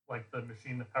like the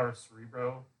machine that powers Cerebro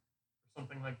or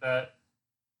something like that,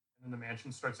 and then the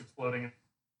mansion starts exploding, and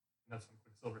that's when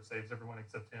Quicksilver saves everyone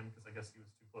except him because I guess he was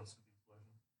too close to the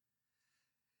explosion.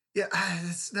 yeah,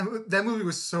 that movie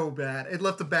was so bad. It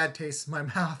left a bad taste in my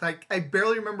mouth. I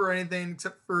barely remember anything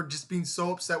except for just being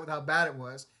so upset with how bad it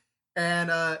was, and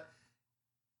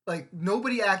like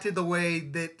nobody acted the way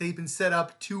that they've been set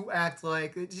up to act.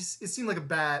 Like it seemed like a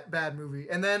bad movie.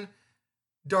 And then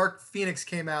Dark Phoenix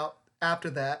came out after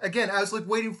that. Again, I was like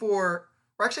waiting for,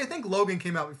 or actually I think Logan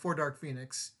came out before Dark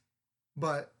Phoenix,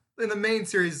 but in the main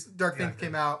series Dark Phoenix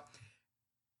came out,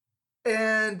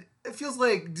 and it feels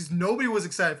like just nobody was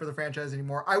excited for the franchise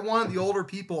anymore. I wanted the older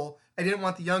people. I didn't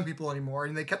want the young people anymore,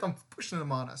 and they kept on pushing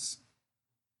them on us.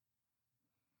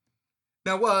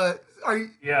 Now, are you?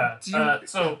 Yeah.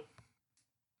 So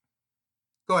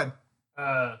go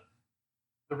ahead.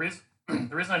 The reason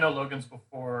I know Logan's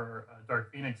before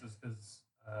Dark Phoenix is because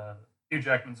Hugh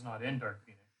Jackman's not in Dark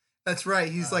Phoenix. That's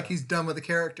right. He's done with the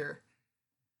character,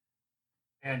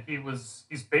 and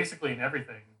he's basically in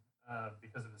everything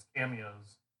because of his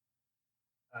cameos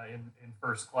in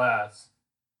First Class.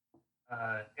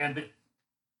 And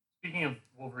speaking of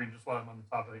Wolverine, just while I'm on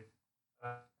the topic,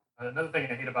 another thing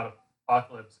I hate about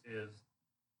Apocalypse is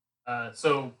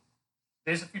so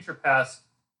Days of Future Past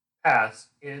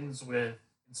ends with,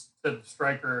 instead of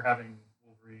Stryker having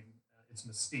Wolverine, it's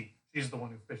Mystique. She's the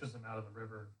one who fishes him out of the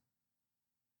river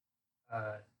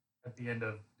at the end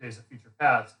of Days of Future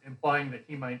Past, implying that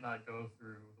he might not go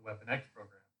through the Weapon X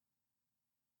program.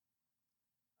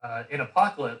 In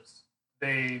Apocalypse,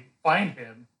 they find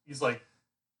him. He's like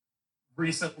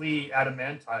recently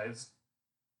adamantized,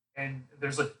 and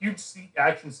there's a huge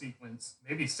action sequence,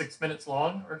 maybe 6 minutes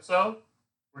long or so,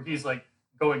 where he's like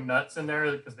going nuts in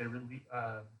there because they really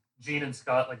Jean and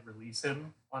Scott like release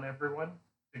him on everyone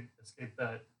to escape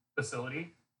that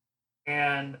facility,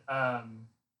 and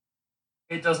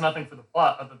it does nothing for the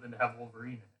plot other than to have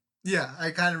Wolverine in it. Yeah,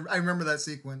 I remember that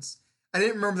sequence. I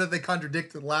didn't remember that they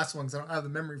contradicted the last one because I don't have the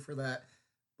memory for that.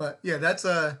 But yeah, that's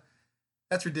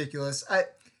ridiculous.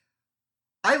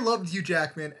 I loved Hugh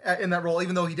Jackman in that role,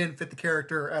 even though he didn't fit the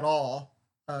character at all,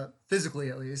 physically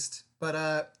at least.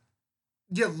 But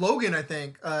yeah, Logan. I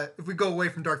think if we go away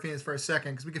from Dark Phoenix for a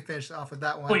second, because we can finish off with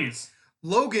that one. Please.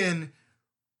 Logan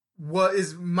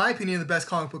is, in my opinion, the best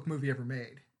comic book movie ever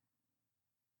made.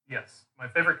 Yes, my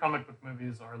favorite comic book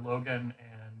movies are Logan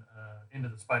and Into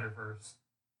the Spider-Verse,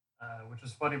 which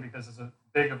is funny because as a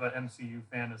big of an MCU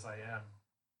fan as I am,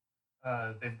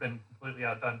 they've been completely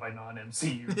outdone by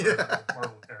non-MCU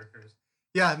Marvel characters.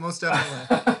 Yeah, most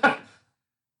definitely.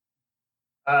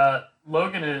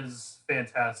 Logan is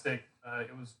fantastic.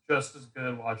 It was just as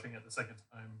good watching it the second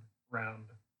time round.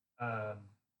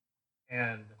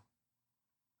 And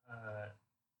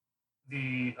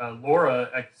the Laura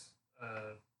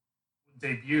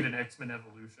debuted in X-Men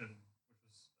Evolution, which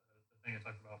was the thing I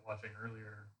talked about watching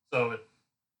earlier. So it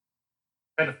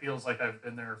kind of feels like I've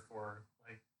been there for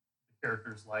like the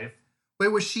character's life. Wait,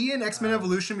 was she in X-Men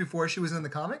Evolution before she was in the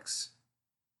comics?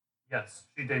 Yes,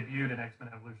 she debuted in X-Men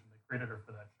Evolution. They created her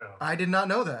for that show. I did not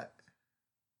know that.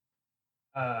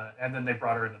 And then they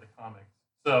brought her into the comics.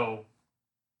 So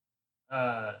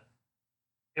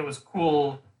it was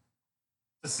cool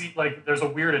to see, like, there's a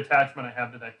weird attachment I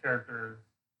have to that character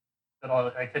that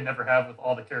I can never have with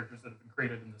all the characters that have been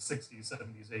created in the 60s,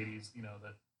 70s, 80s, you know,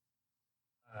 that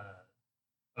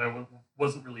I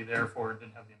wasn't really there for and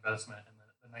didn't have the investment, and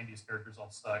the 90s characters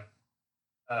all suck.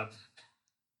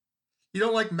 You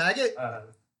don't like Maggot?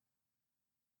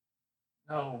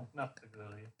 No, not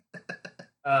particularly.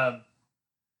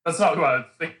 That's not who I was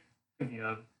thinking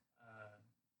of.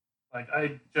 Like,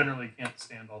 I generally can't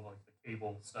stand all like the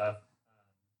Cable stuff,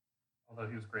 although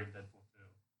he was great in Deadpool too.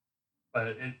 But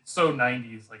it's so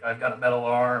 90s. Like, I've got a metal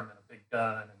arm and a big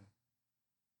gun and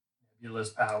nebulous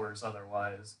powers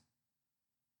otherwise.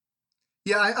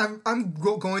 Yeah, I'm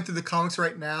going through the comics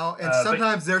right now, and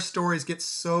sometimes their stories get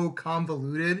so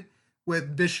convoluted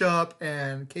with Bishop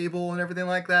and Cable and everything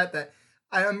like that that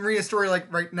I'm reading a story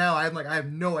like right now. I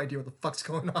have no idea what the fuck's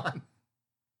going on.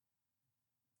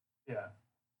 Yeah.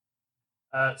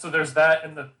 So there's that,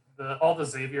 and all the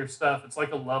Xavier stuff. It's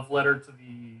like a love letter to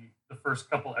the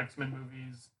first couple X-Men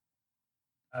movies,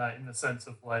 in the sense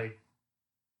of like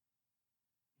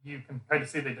you can kind of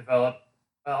see they develop.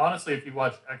 Honestly, if you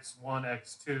watch X1,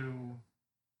 X2,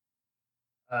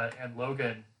 and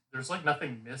Logan, there's like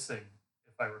nothing missing.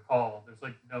 If I recall, there's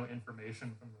like no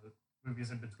information from the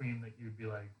movies in between that you'd be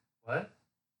like, what?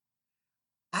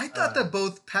 I thought that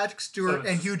both Patrick Stewart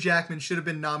and Hugh Jackman should have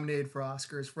been nominated for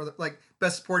Oscars for like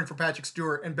Best Supporting for Patrick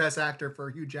Stewart and Best Actor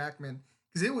for Hugh Jackman,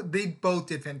 because they both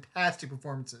did fantastic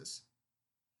performances.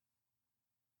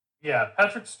 Yeah,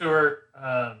 Patrick Stewart,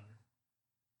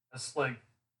 it's like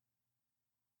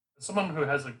someone who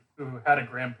had a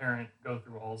grandparent go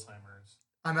through Alzheimer's.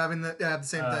 I'm having the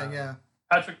same thing. Yeah,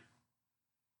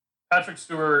 Patrick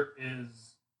Stewart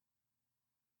is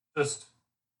just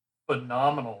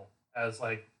phenomenal as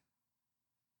like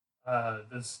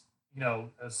this, you know,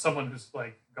 as someone who's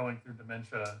like going through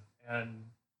dementia and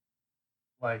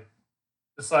like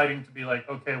deciding to be like,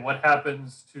 okay, what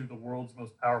happens to the world's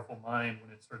most powerful mind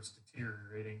when it starts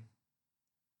deteriorating?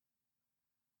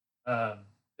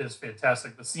 Is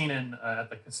fantastic. The scene in at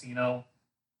the casino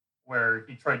where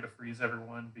he tried to freeze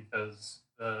everyone because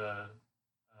the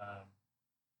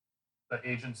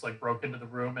agents like broke into the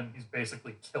room and he's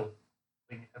basically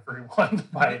killing everyone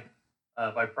by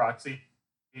proxy.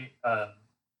 He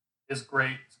is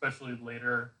great, especially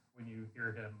later when you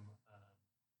hear him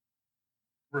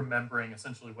remembering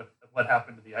essentially what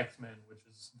happened to the X-Men, which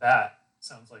is that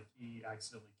sounds like he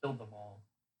accidentally killed them all.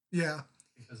 Yeah.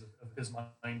 Because of his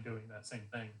mind doing that same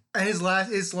thing. And his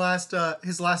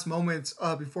last moments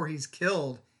before he's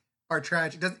killed are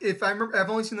tragic. If I remember, I've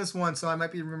only seen this once, so I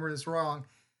might be remembering this wrong.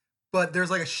 But there's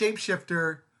like a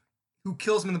shapeshifter who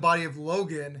kills him in the body of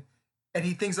Logan, and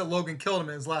he thinks that Logan killed him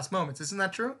in his last moments. Isn't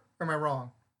that true? Or am I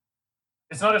wrong?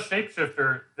 It's not a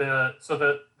shapeshifter.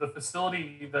 The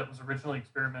facility that was originally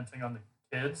experimenting on the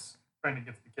kids, trying to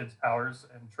give the kids powers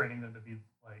and training them to be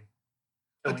like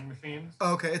killing machines.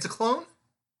 Okay, it's a clone?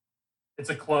 It's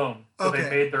a clone. So okay. They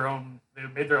made their own.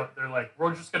 They're like,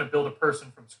 we're just going to build a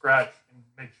person from scratch and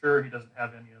make sure he doesn't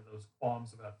have any of those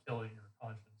qualms about killing or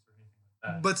conscience or anything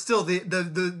like that. But still,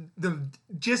 the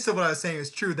gist of what I was saying is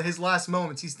true. That his last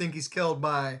moments, he's killed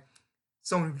by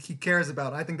someone he cares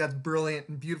about. I think that's brilliant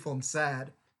and beautiful and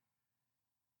sad.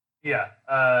 Yeah,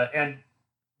 and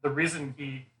the reason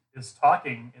he is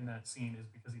talking in that scene is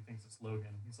because he thinks it's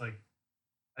Logan. He's like,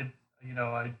 I,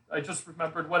 I just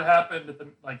remembered what happened at the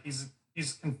like.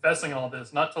 He's confessing all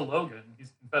this not to Logan.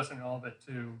 He's confessing all of it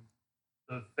to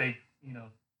the fake,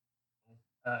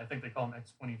 I think they call him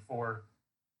X-24,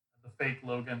 the fake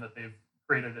Logan that they've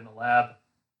created in a lab,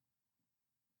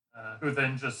 who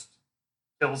then just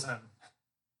kills him,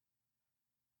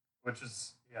 which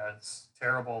is it's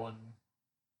terrible and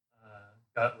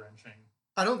gut wrenching.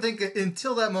 I don't think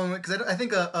until that moment, because I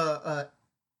think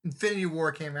Infinity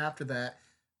War came after that,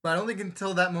 but I don't think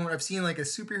until that moment I've seen like a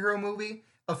superhero movie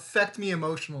affect me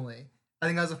emotionally. I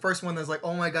think I was the first one that's like,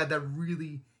 oh my god, that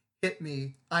really hit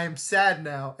me. I am sad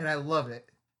now, and I love it.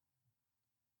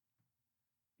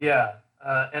 Yeah,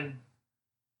 and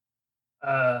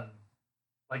um,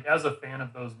 like as a fan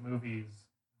of those movies,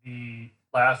 the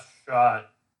last shot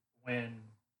when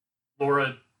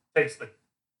Laura takes the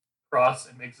cross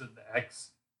and makes it the X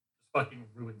just fucking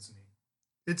ruins me.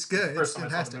 It's good. The It's first time I saw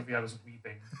the fantastic. movie, I was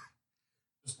weeping,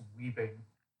 just weeping.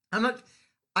 I'm not.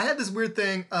 I had this weird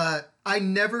thing. I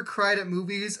never cried at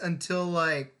movies until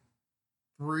like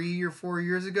 3 or 4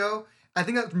 years ago. I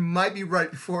think that might be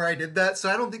right before I did that. So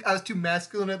I don't think I was too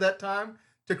masculine at that time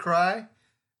to cry.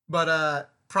 But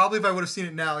probably if I would have seen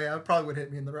it now, yeah, it probably would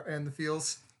hit me in the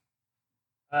feels.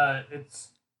 It's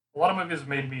a lot of movies have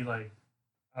made me like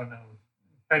I don't know,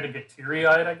 kind of get teary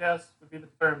eyed. I guess would be the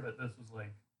term, but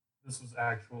this was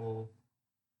actual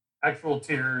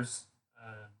tears.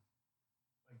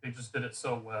 Like they just did it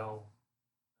so well.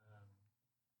 Um,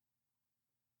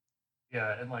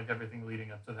 yeah, and like everything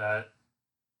leading up to that,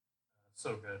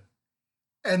 so good.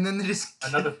 And then they just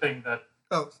Another thing that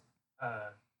oh uh,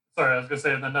 sorry, I was gonna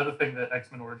say another thing that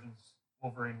X Men Origins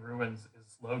Wolverine ruins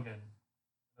is Logan.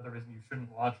 Another reason you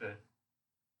shouldn't watch it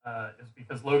is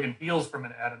because Logan heals from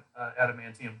an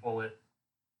adamantium bullet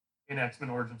in X Men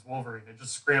Origins Wolverine. It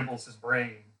just scrambles his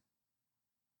brain.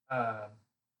 Uh,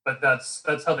 but that's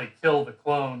how they kill the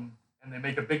clone, and they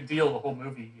make a big deal the whole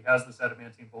movie. He has this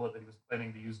adamantium bullet that he was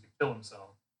planning to use to kill himself.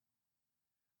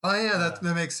 oh yeah, Uh,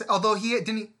 that makes sense. Although he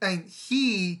didn't, I mean,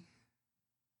 he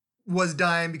was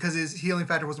dying because his healing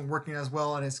factor wasn't working as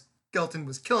well, and his skeleton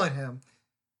was killing him.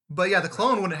 But yeah, the right.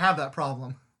 clone wouldn't have that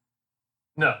problem.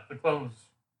 No, the clone was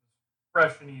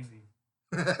fresh and easy.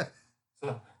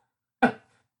 So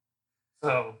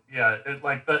So yeah,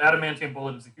 like the adamantium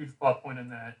bullet is a huge plot point in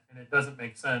that, and it doesn't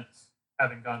make sense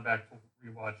having gone back to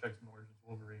rewatch X Men Origins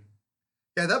Wolverine.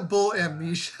 Yeah, that bull Uh,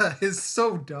 amnesia is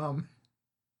so dumb.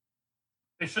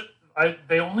 they should.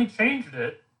 They only changed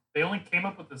it. They only came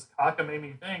up with this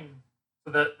cockamamie thing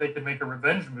so that they could make a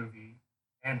revenge movie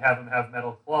and have him have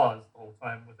metal claws the whole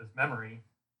time with his memory.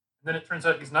 And then it turns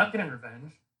out he's not getting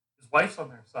revenge. His wife's on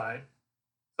their side,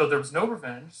 so there was no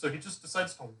revenge. So he just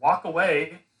decides to walk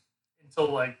away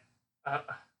until like uh,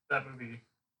 that movie.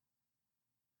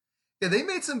 Yeah, they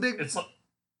made some It's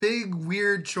big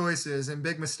weird choices and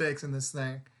big mistakes in this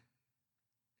thing.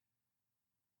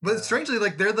 But yeah. strangely,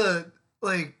 like they're the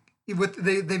like with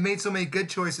they made so many good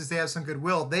choices. They have some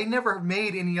goodwill. They never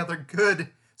made any other good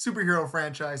superhero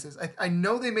franchises. I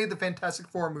know they made the Fantastic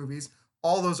Four movies.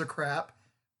 All those are crap.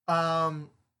 Um,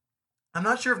 I'm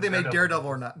not sure if they made Daredevil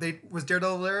or not. They was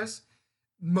Daredevil theirs.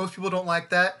 Most people don't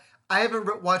like that. I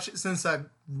haven't watched it since I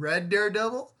read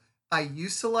Daredevil. I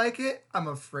used to like it. I'm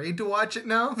afraid to watch it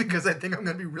now because I think I'm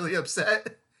going to be really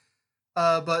upset.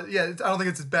 But yeah, I don't think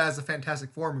it's as bad as the Fantastic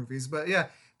Four movies. But yeah,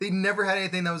 they never had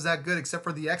anything that was that good except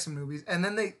for the X-Men movies. And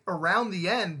then they, around the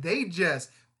end, they just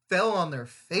fell on their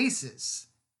faces.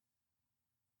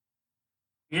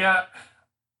 Yeah,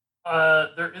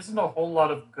 there isn't a whole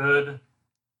lot of good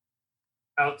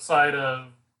outside of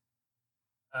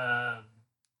um,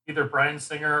 either Brian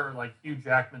Singer or like Hugh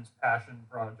Jackman's passion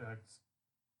projects.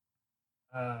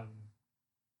 Um,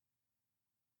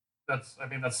 that's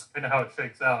kind of how it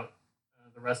shakes out.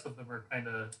 The rest of them are kind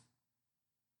of.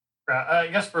 I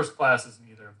guess First Class isn't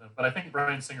either of them, but I think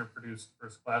Brian Singer produced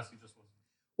First Class. He just wasn't.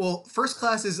 Well, First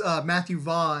Class is Matthew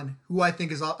Vaughn, who I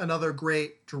think is another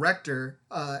great director.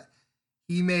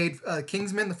 He made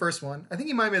Kingsman, the first one. I think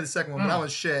he might have made the second one, but that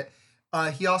was shit.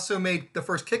 He also made the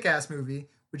first Kick-Ass movie,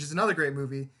 which is another great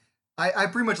movie. I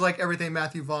pretty much like everything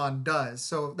Matthew Vaughn does,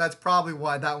 so that's probably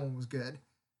why that one was good.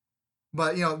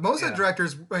 But you know, most of the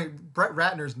directors, I mean, Brett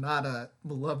Ratner's not a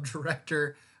beloved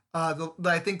director.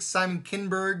 I think Simon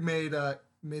Kinberg made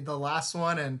the last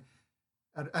one, and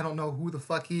I don't know who the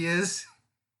fuck he is.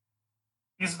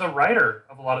 He's the writer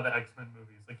of a lot of the X Men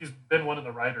movies. Like he's been one of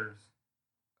the writers.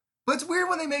 But it's weird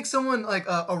when they make someone like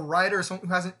a writer, someone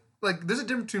who hasn't like there's a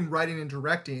difference between writing and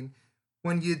directing.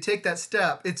 When you take that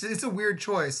step, it's a weird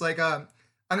choice. Like I'm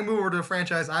gonna move over to a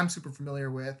franchise I'm super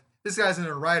familiar with. This guy's not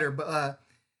a writer, but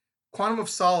Quantum of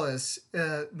Solace,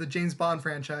 the James Bond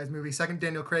franchise movie, second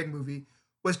Daniel Craig movie,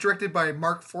 was directed by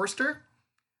Mark Forster.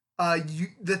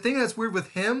 The thing that's weird with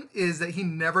him is that he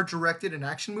never directed an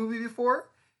action movie before.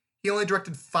 He only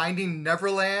directed Finding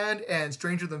Neverland and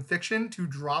Stranger Than Fiction, two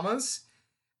dramas.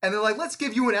 And they're like, let's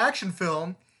give you an action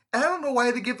film. And I don't know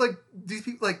why they give like these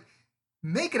people like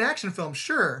make an action film,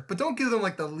 sure, but don't give them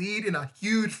like the lead in a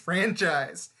huge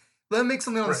franchise. Let them make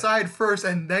something on the side first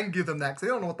and then give them that because they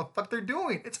don't know what the fuck they're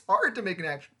doing. It's hard to make an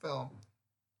action film.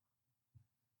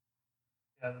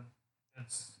 Yeah,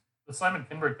 it's the Simon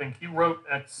Kinberg thing. He wrote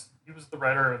X. He was the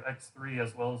writer of X3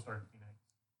 as well as Dark Phoenix.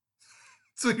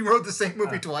 So he wrote the same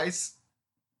movie twice.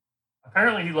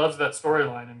 Apparently, he loves that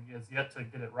storyline and he has yet to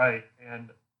get it right. And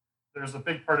there's a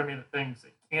big part of me that thinks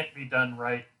it can't be done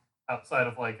right outside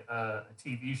of like a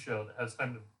TV show that has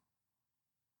time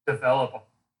to develop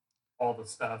all the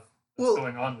stuff that's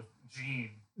going on with Jean.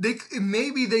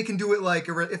 Maybe they can do it like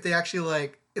if they actually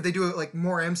like if they do it like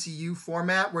more MCU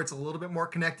format where it's a little bit more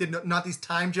connected, not these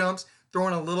time jumps,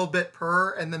 throwing a little bit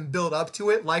per and then build up to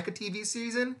it like a TV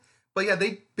season. But yeah,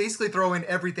 they basically throw in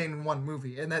everything in one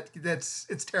movie, and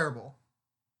it's terrible.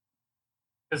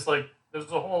 It's like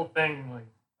there's a whole thing like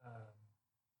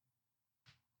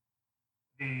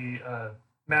the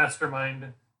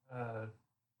mastermind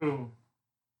who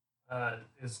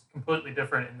is completely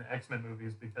different in the X-Men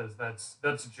movies because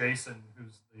that's Jason,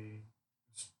 who's the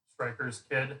Stryker's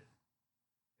kid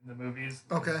in the movies.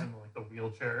 Okay. In like the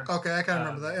wheelchair. Okay, I kind of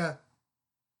remember that.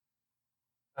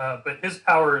 Yeah. But his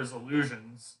power is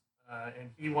illusions,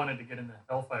 and he wanted to get in the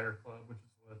Hellfire Club, which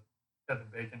is what Kevin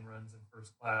Bacon runs in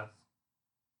First Class.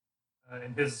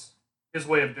 And his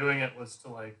way of doing it was to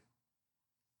like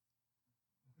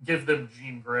give them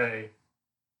Jean Grey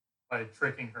by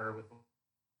tricking her with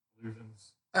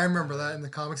illusions. I remember that in the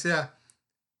comics, yeah.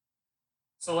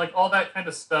 So like all that kind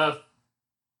of stuff,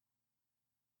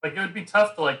 like it would be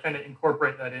tough to like kind of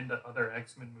incorporate that into other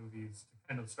X-Men movies to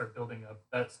kind of start building up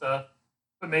that stuff.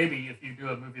 But maybe if you do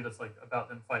a movie that's like about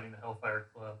them fighting the Hellfire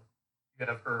Club, you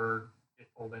have her get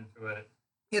pulled into it.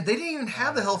 Yeah, they didn't even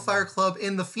have the Hellfire Club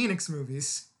in the Phoenix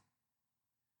movies.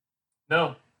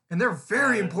 No. And they're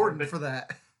very important for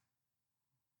that.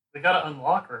 They gotta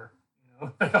unlock her, you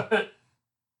know.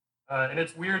 And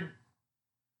it's weird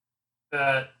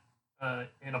that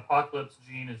in Apocalypse,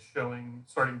 Jean is starting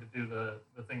to do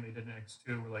the thing they did in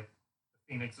X2, where like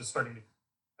the Phoenix is starting to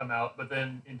come out. But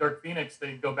then in Dark Phoenix,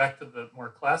 they go back to the more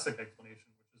classic explanation,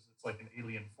 which is it's like an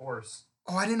alien force.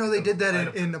 Oh, I didn't know they did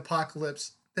that in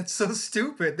Apocalypse. That's so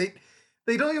stupid.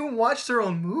 They don't even watch their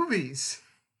own movies.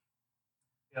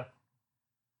 Yeah.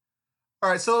 All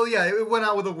right, so yeah, it went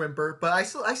out with a whimper, but I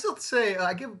still say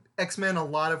I give X-Men a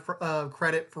lot of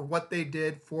credit for what they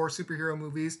did for superhero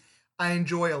movies. I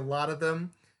enjoy a lot of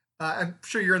them. I'm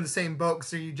sure you're in the same boat,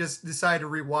 so you just decide to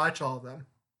rewatch all of them.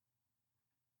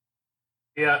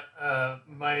 Yeah,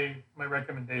 my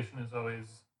recommendation is always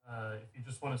if you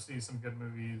just want to see some good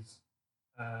movies,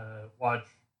 watch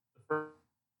the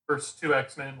first two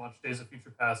X-Men, watch Days of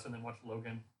Future Past, and then watch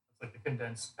Logan. It's like the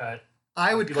condensed cut.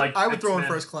 I would throw in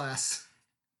First Class.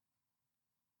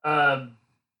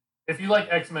 If you like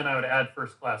X-Men, I would add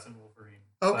First Class and Wolverine.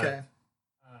 Okay.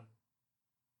 But,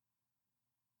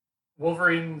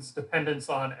 Wolverine's dependence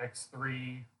on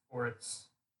X3 for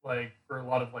a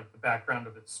lot of like the background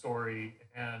of its story,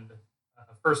 and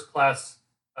First Class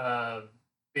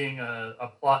being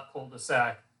a plot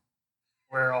cul-de-sac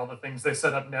where all the things they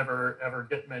set up never ever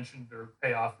get mentioned or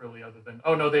pay off really, other than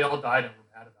oh no, they all died and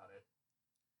we're mad about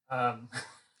it.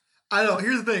 I know.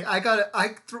 Here's the thing.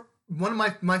 One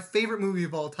of my favorite movie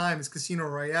of all time is Casino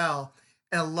Royale,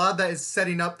 and a lot of that is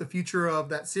setting up the future of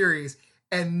that series.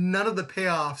 And none of the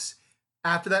payoffs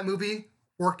after that movie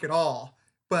work at all.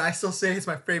 But I still say it's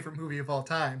my favorite movie of all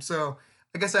time. So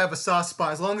I guess I have a soft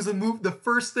spot. As long as the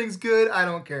first thing's good, I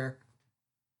don't care.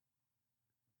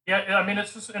 Yeah, I mean,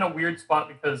 it's just in a weird spot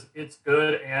because it's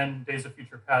good and Days of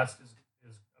Future Past is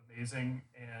amazing,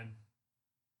 and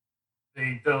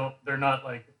they're not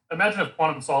like, imagine if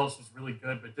Quantum of Solace was really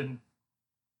good but didn't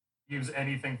use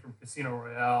anything from Casino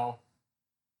Royale.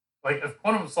 Like, if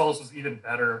Quantum of Solace was even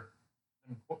better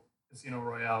than Casino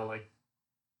Royale, like,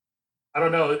 I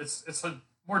don't know, it's a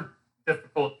more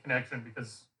difficult connection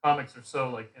because comics are so,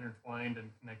 like, intertwined and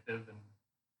connective and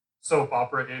soap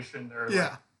opera-ish, and they're,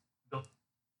 like,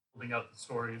 building out the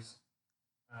stories.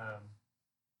 I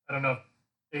don't know.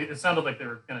 It sounded like they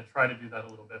were going to try to do that a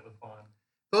little bit with Bond.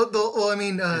 Well, I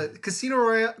mean, Casino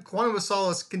Royale, Quantum of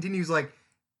Solace continues like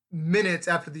minutes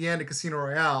after the end of Casino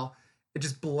Royale. It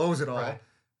just blows it all. Right.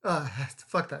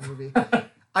 Fuck that movie.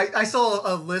 I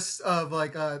saw a list of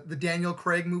like the Daniel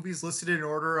Craig movies listed in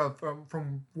order of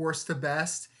from worst to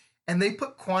best, and they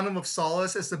put Quantum of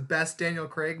Solace as the best Daniel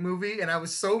Craig movie, and I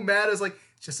was so mad. I was like,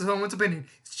 it's just someone's opinion.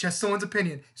 It's just someone's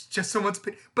opinion. It's just someone's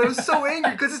opinion. But I was so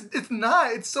angry because it's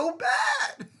not. It's so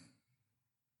bad.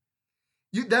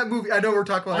 That movie. I know we're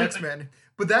talking about X-Men,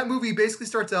 but that movie basically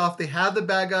starts off. They have the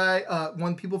bad guy,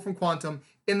 one people from Quantum,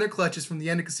 in their clutches from the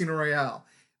end of Casino Royale.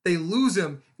 They lose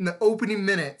him in the opening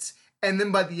minutes. And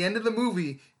then by the end of the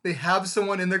movie, they have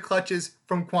someone in their clutches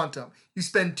from Quantum. You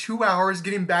spend 2 hours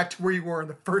getting back to where you were in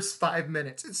the first 5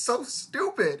 minutes. It's so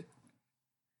stupid.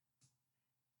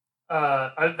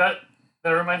 That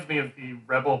reminds me of the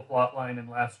Rebel plotline in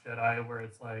Last Jedi, where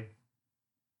it's like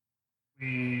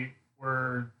we've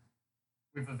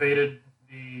evaded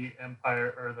the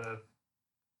Empire or the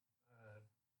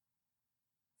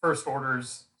First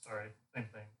Order's. Sorry, same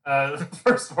thing.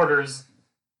 First Order's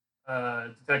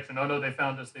detection. Oh no, they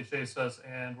found us. They chased us,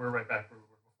 and we're right back where we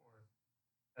were before.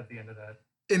 At the end of that,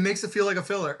 it makes it feel like a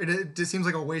filler. It just seems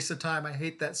like a waste of time. I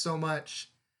hate that so much.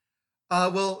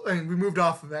 Well, I mean, we moved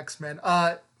off of X-Men.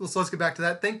 Let's get back to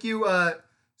that. Thank you.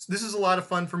 This is a lot of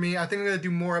fun for me. I think I'm going to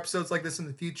do more episodes like this in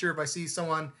the future. If I see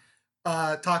someone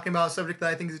talking about a subject that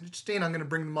I think is interesting, I'm going to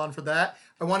bring them on for that.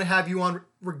 I want to have you on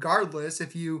regardless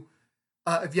if you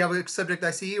have a subject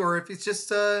I see, or if it's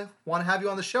just want to have you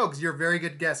on the show because you're a very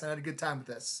good guest. I had a good time with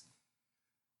this.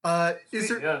 I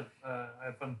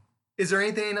had fun. Is there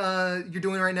anything you're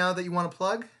doing right now that you want to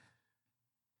plug?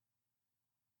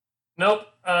 Nope.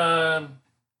 I'm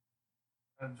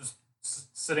just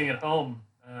sitting at home.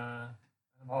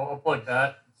 I'll plug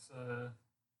that.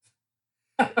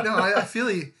 No, I feel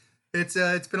you.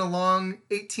 It's been a long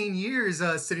 18 years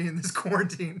sitting in this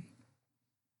quarantine.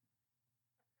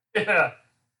 Yeah.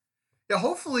 Yeah.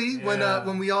 Hopefully,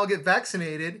 when we all get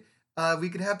vaccinated, we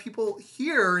can have people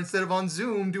here instead of on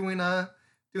Zoom doing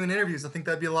interviews. I think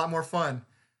that'd be a lot more fun.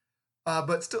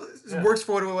 But still, it works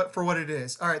for what it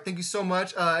is. All right, thank you so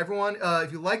much, everyone.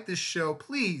 If you like this show,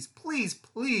 please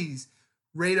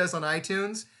rate us on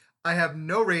iTunes. I have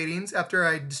no ratings after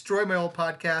I destroyed my old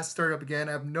podcast, started up again.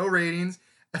 I have no ratings,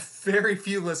 very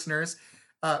few listeners.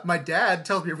 My dad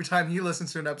tells me every time he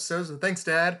listens to an episode, so thanks,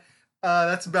 Dad.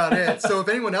 That's about it. So if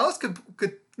anyone else could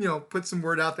put some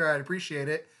word out there, I'd appreciate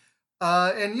it.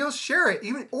 And share it,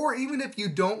 even if you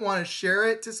don't want to share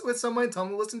it with someone, tell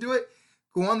them to listen to it.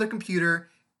 Go on their computer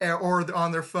or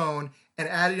on their phone and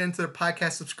add it into their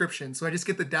podcast subscription. So I just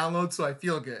get the download so I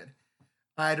feel good.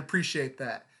 I'd appreciate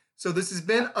that. So this has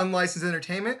been Unlicensed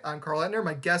Entertainment. I'm Carl Etner,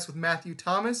 my guest with Matthew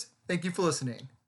Thomas. Thank you for listening.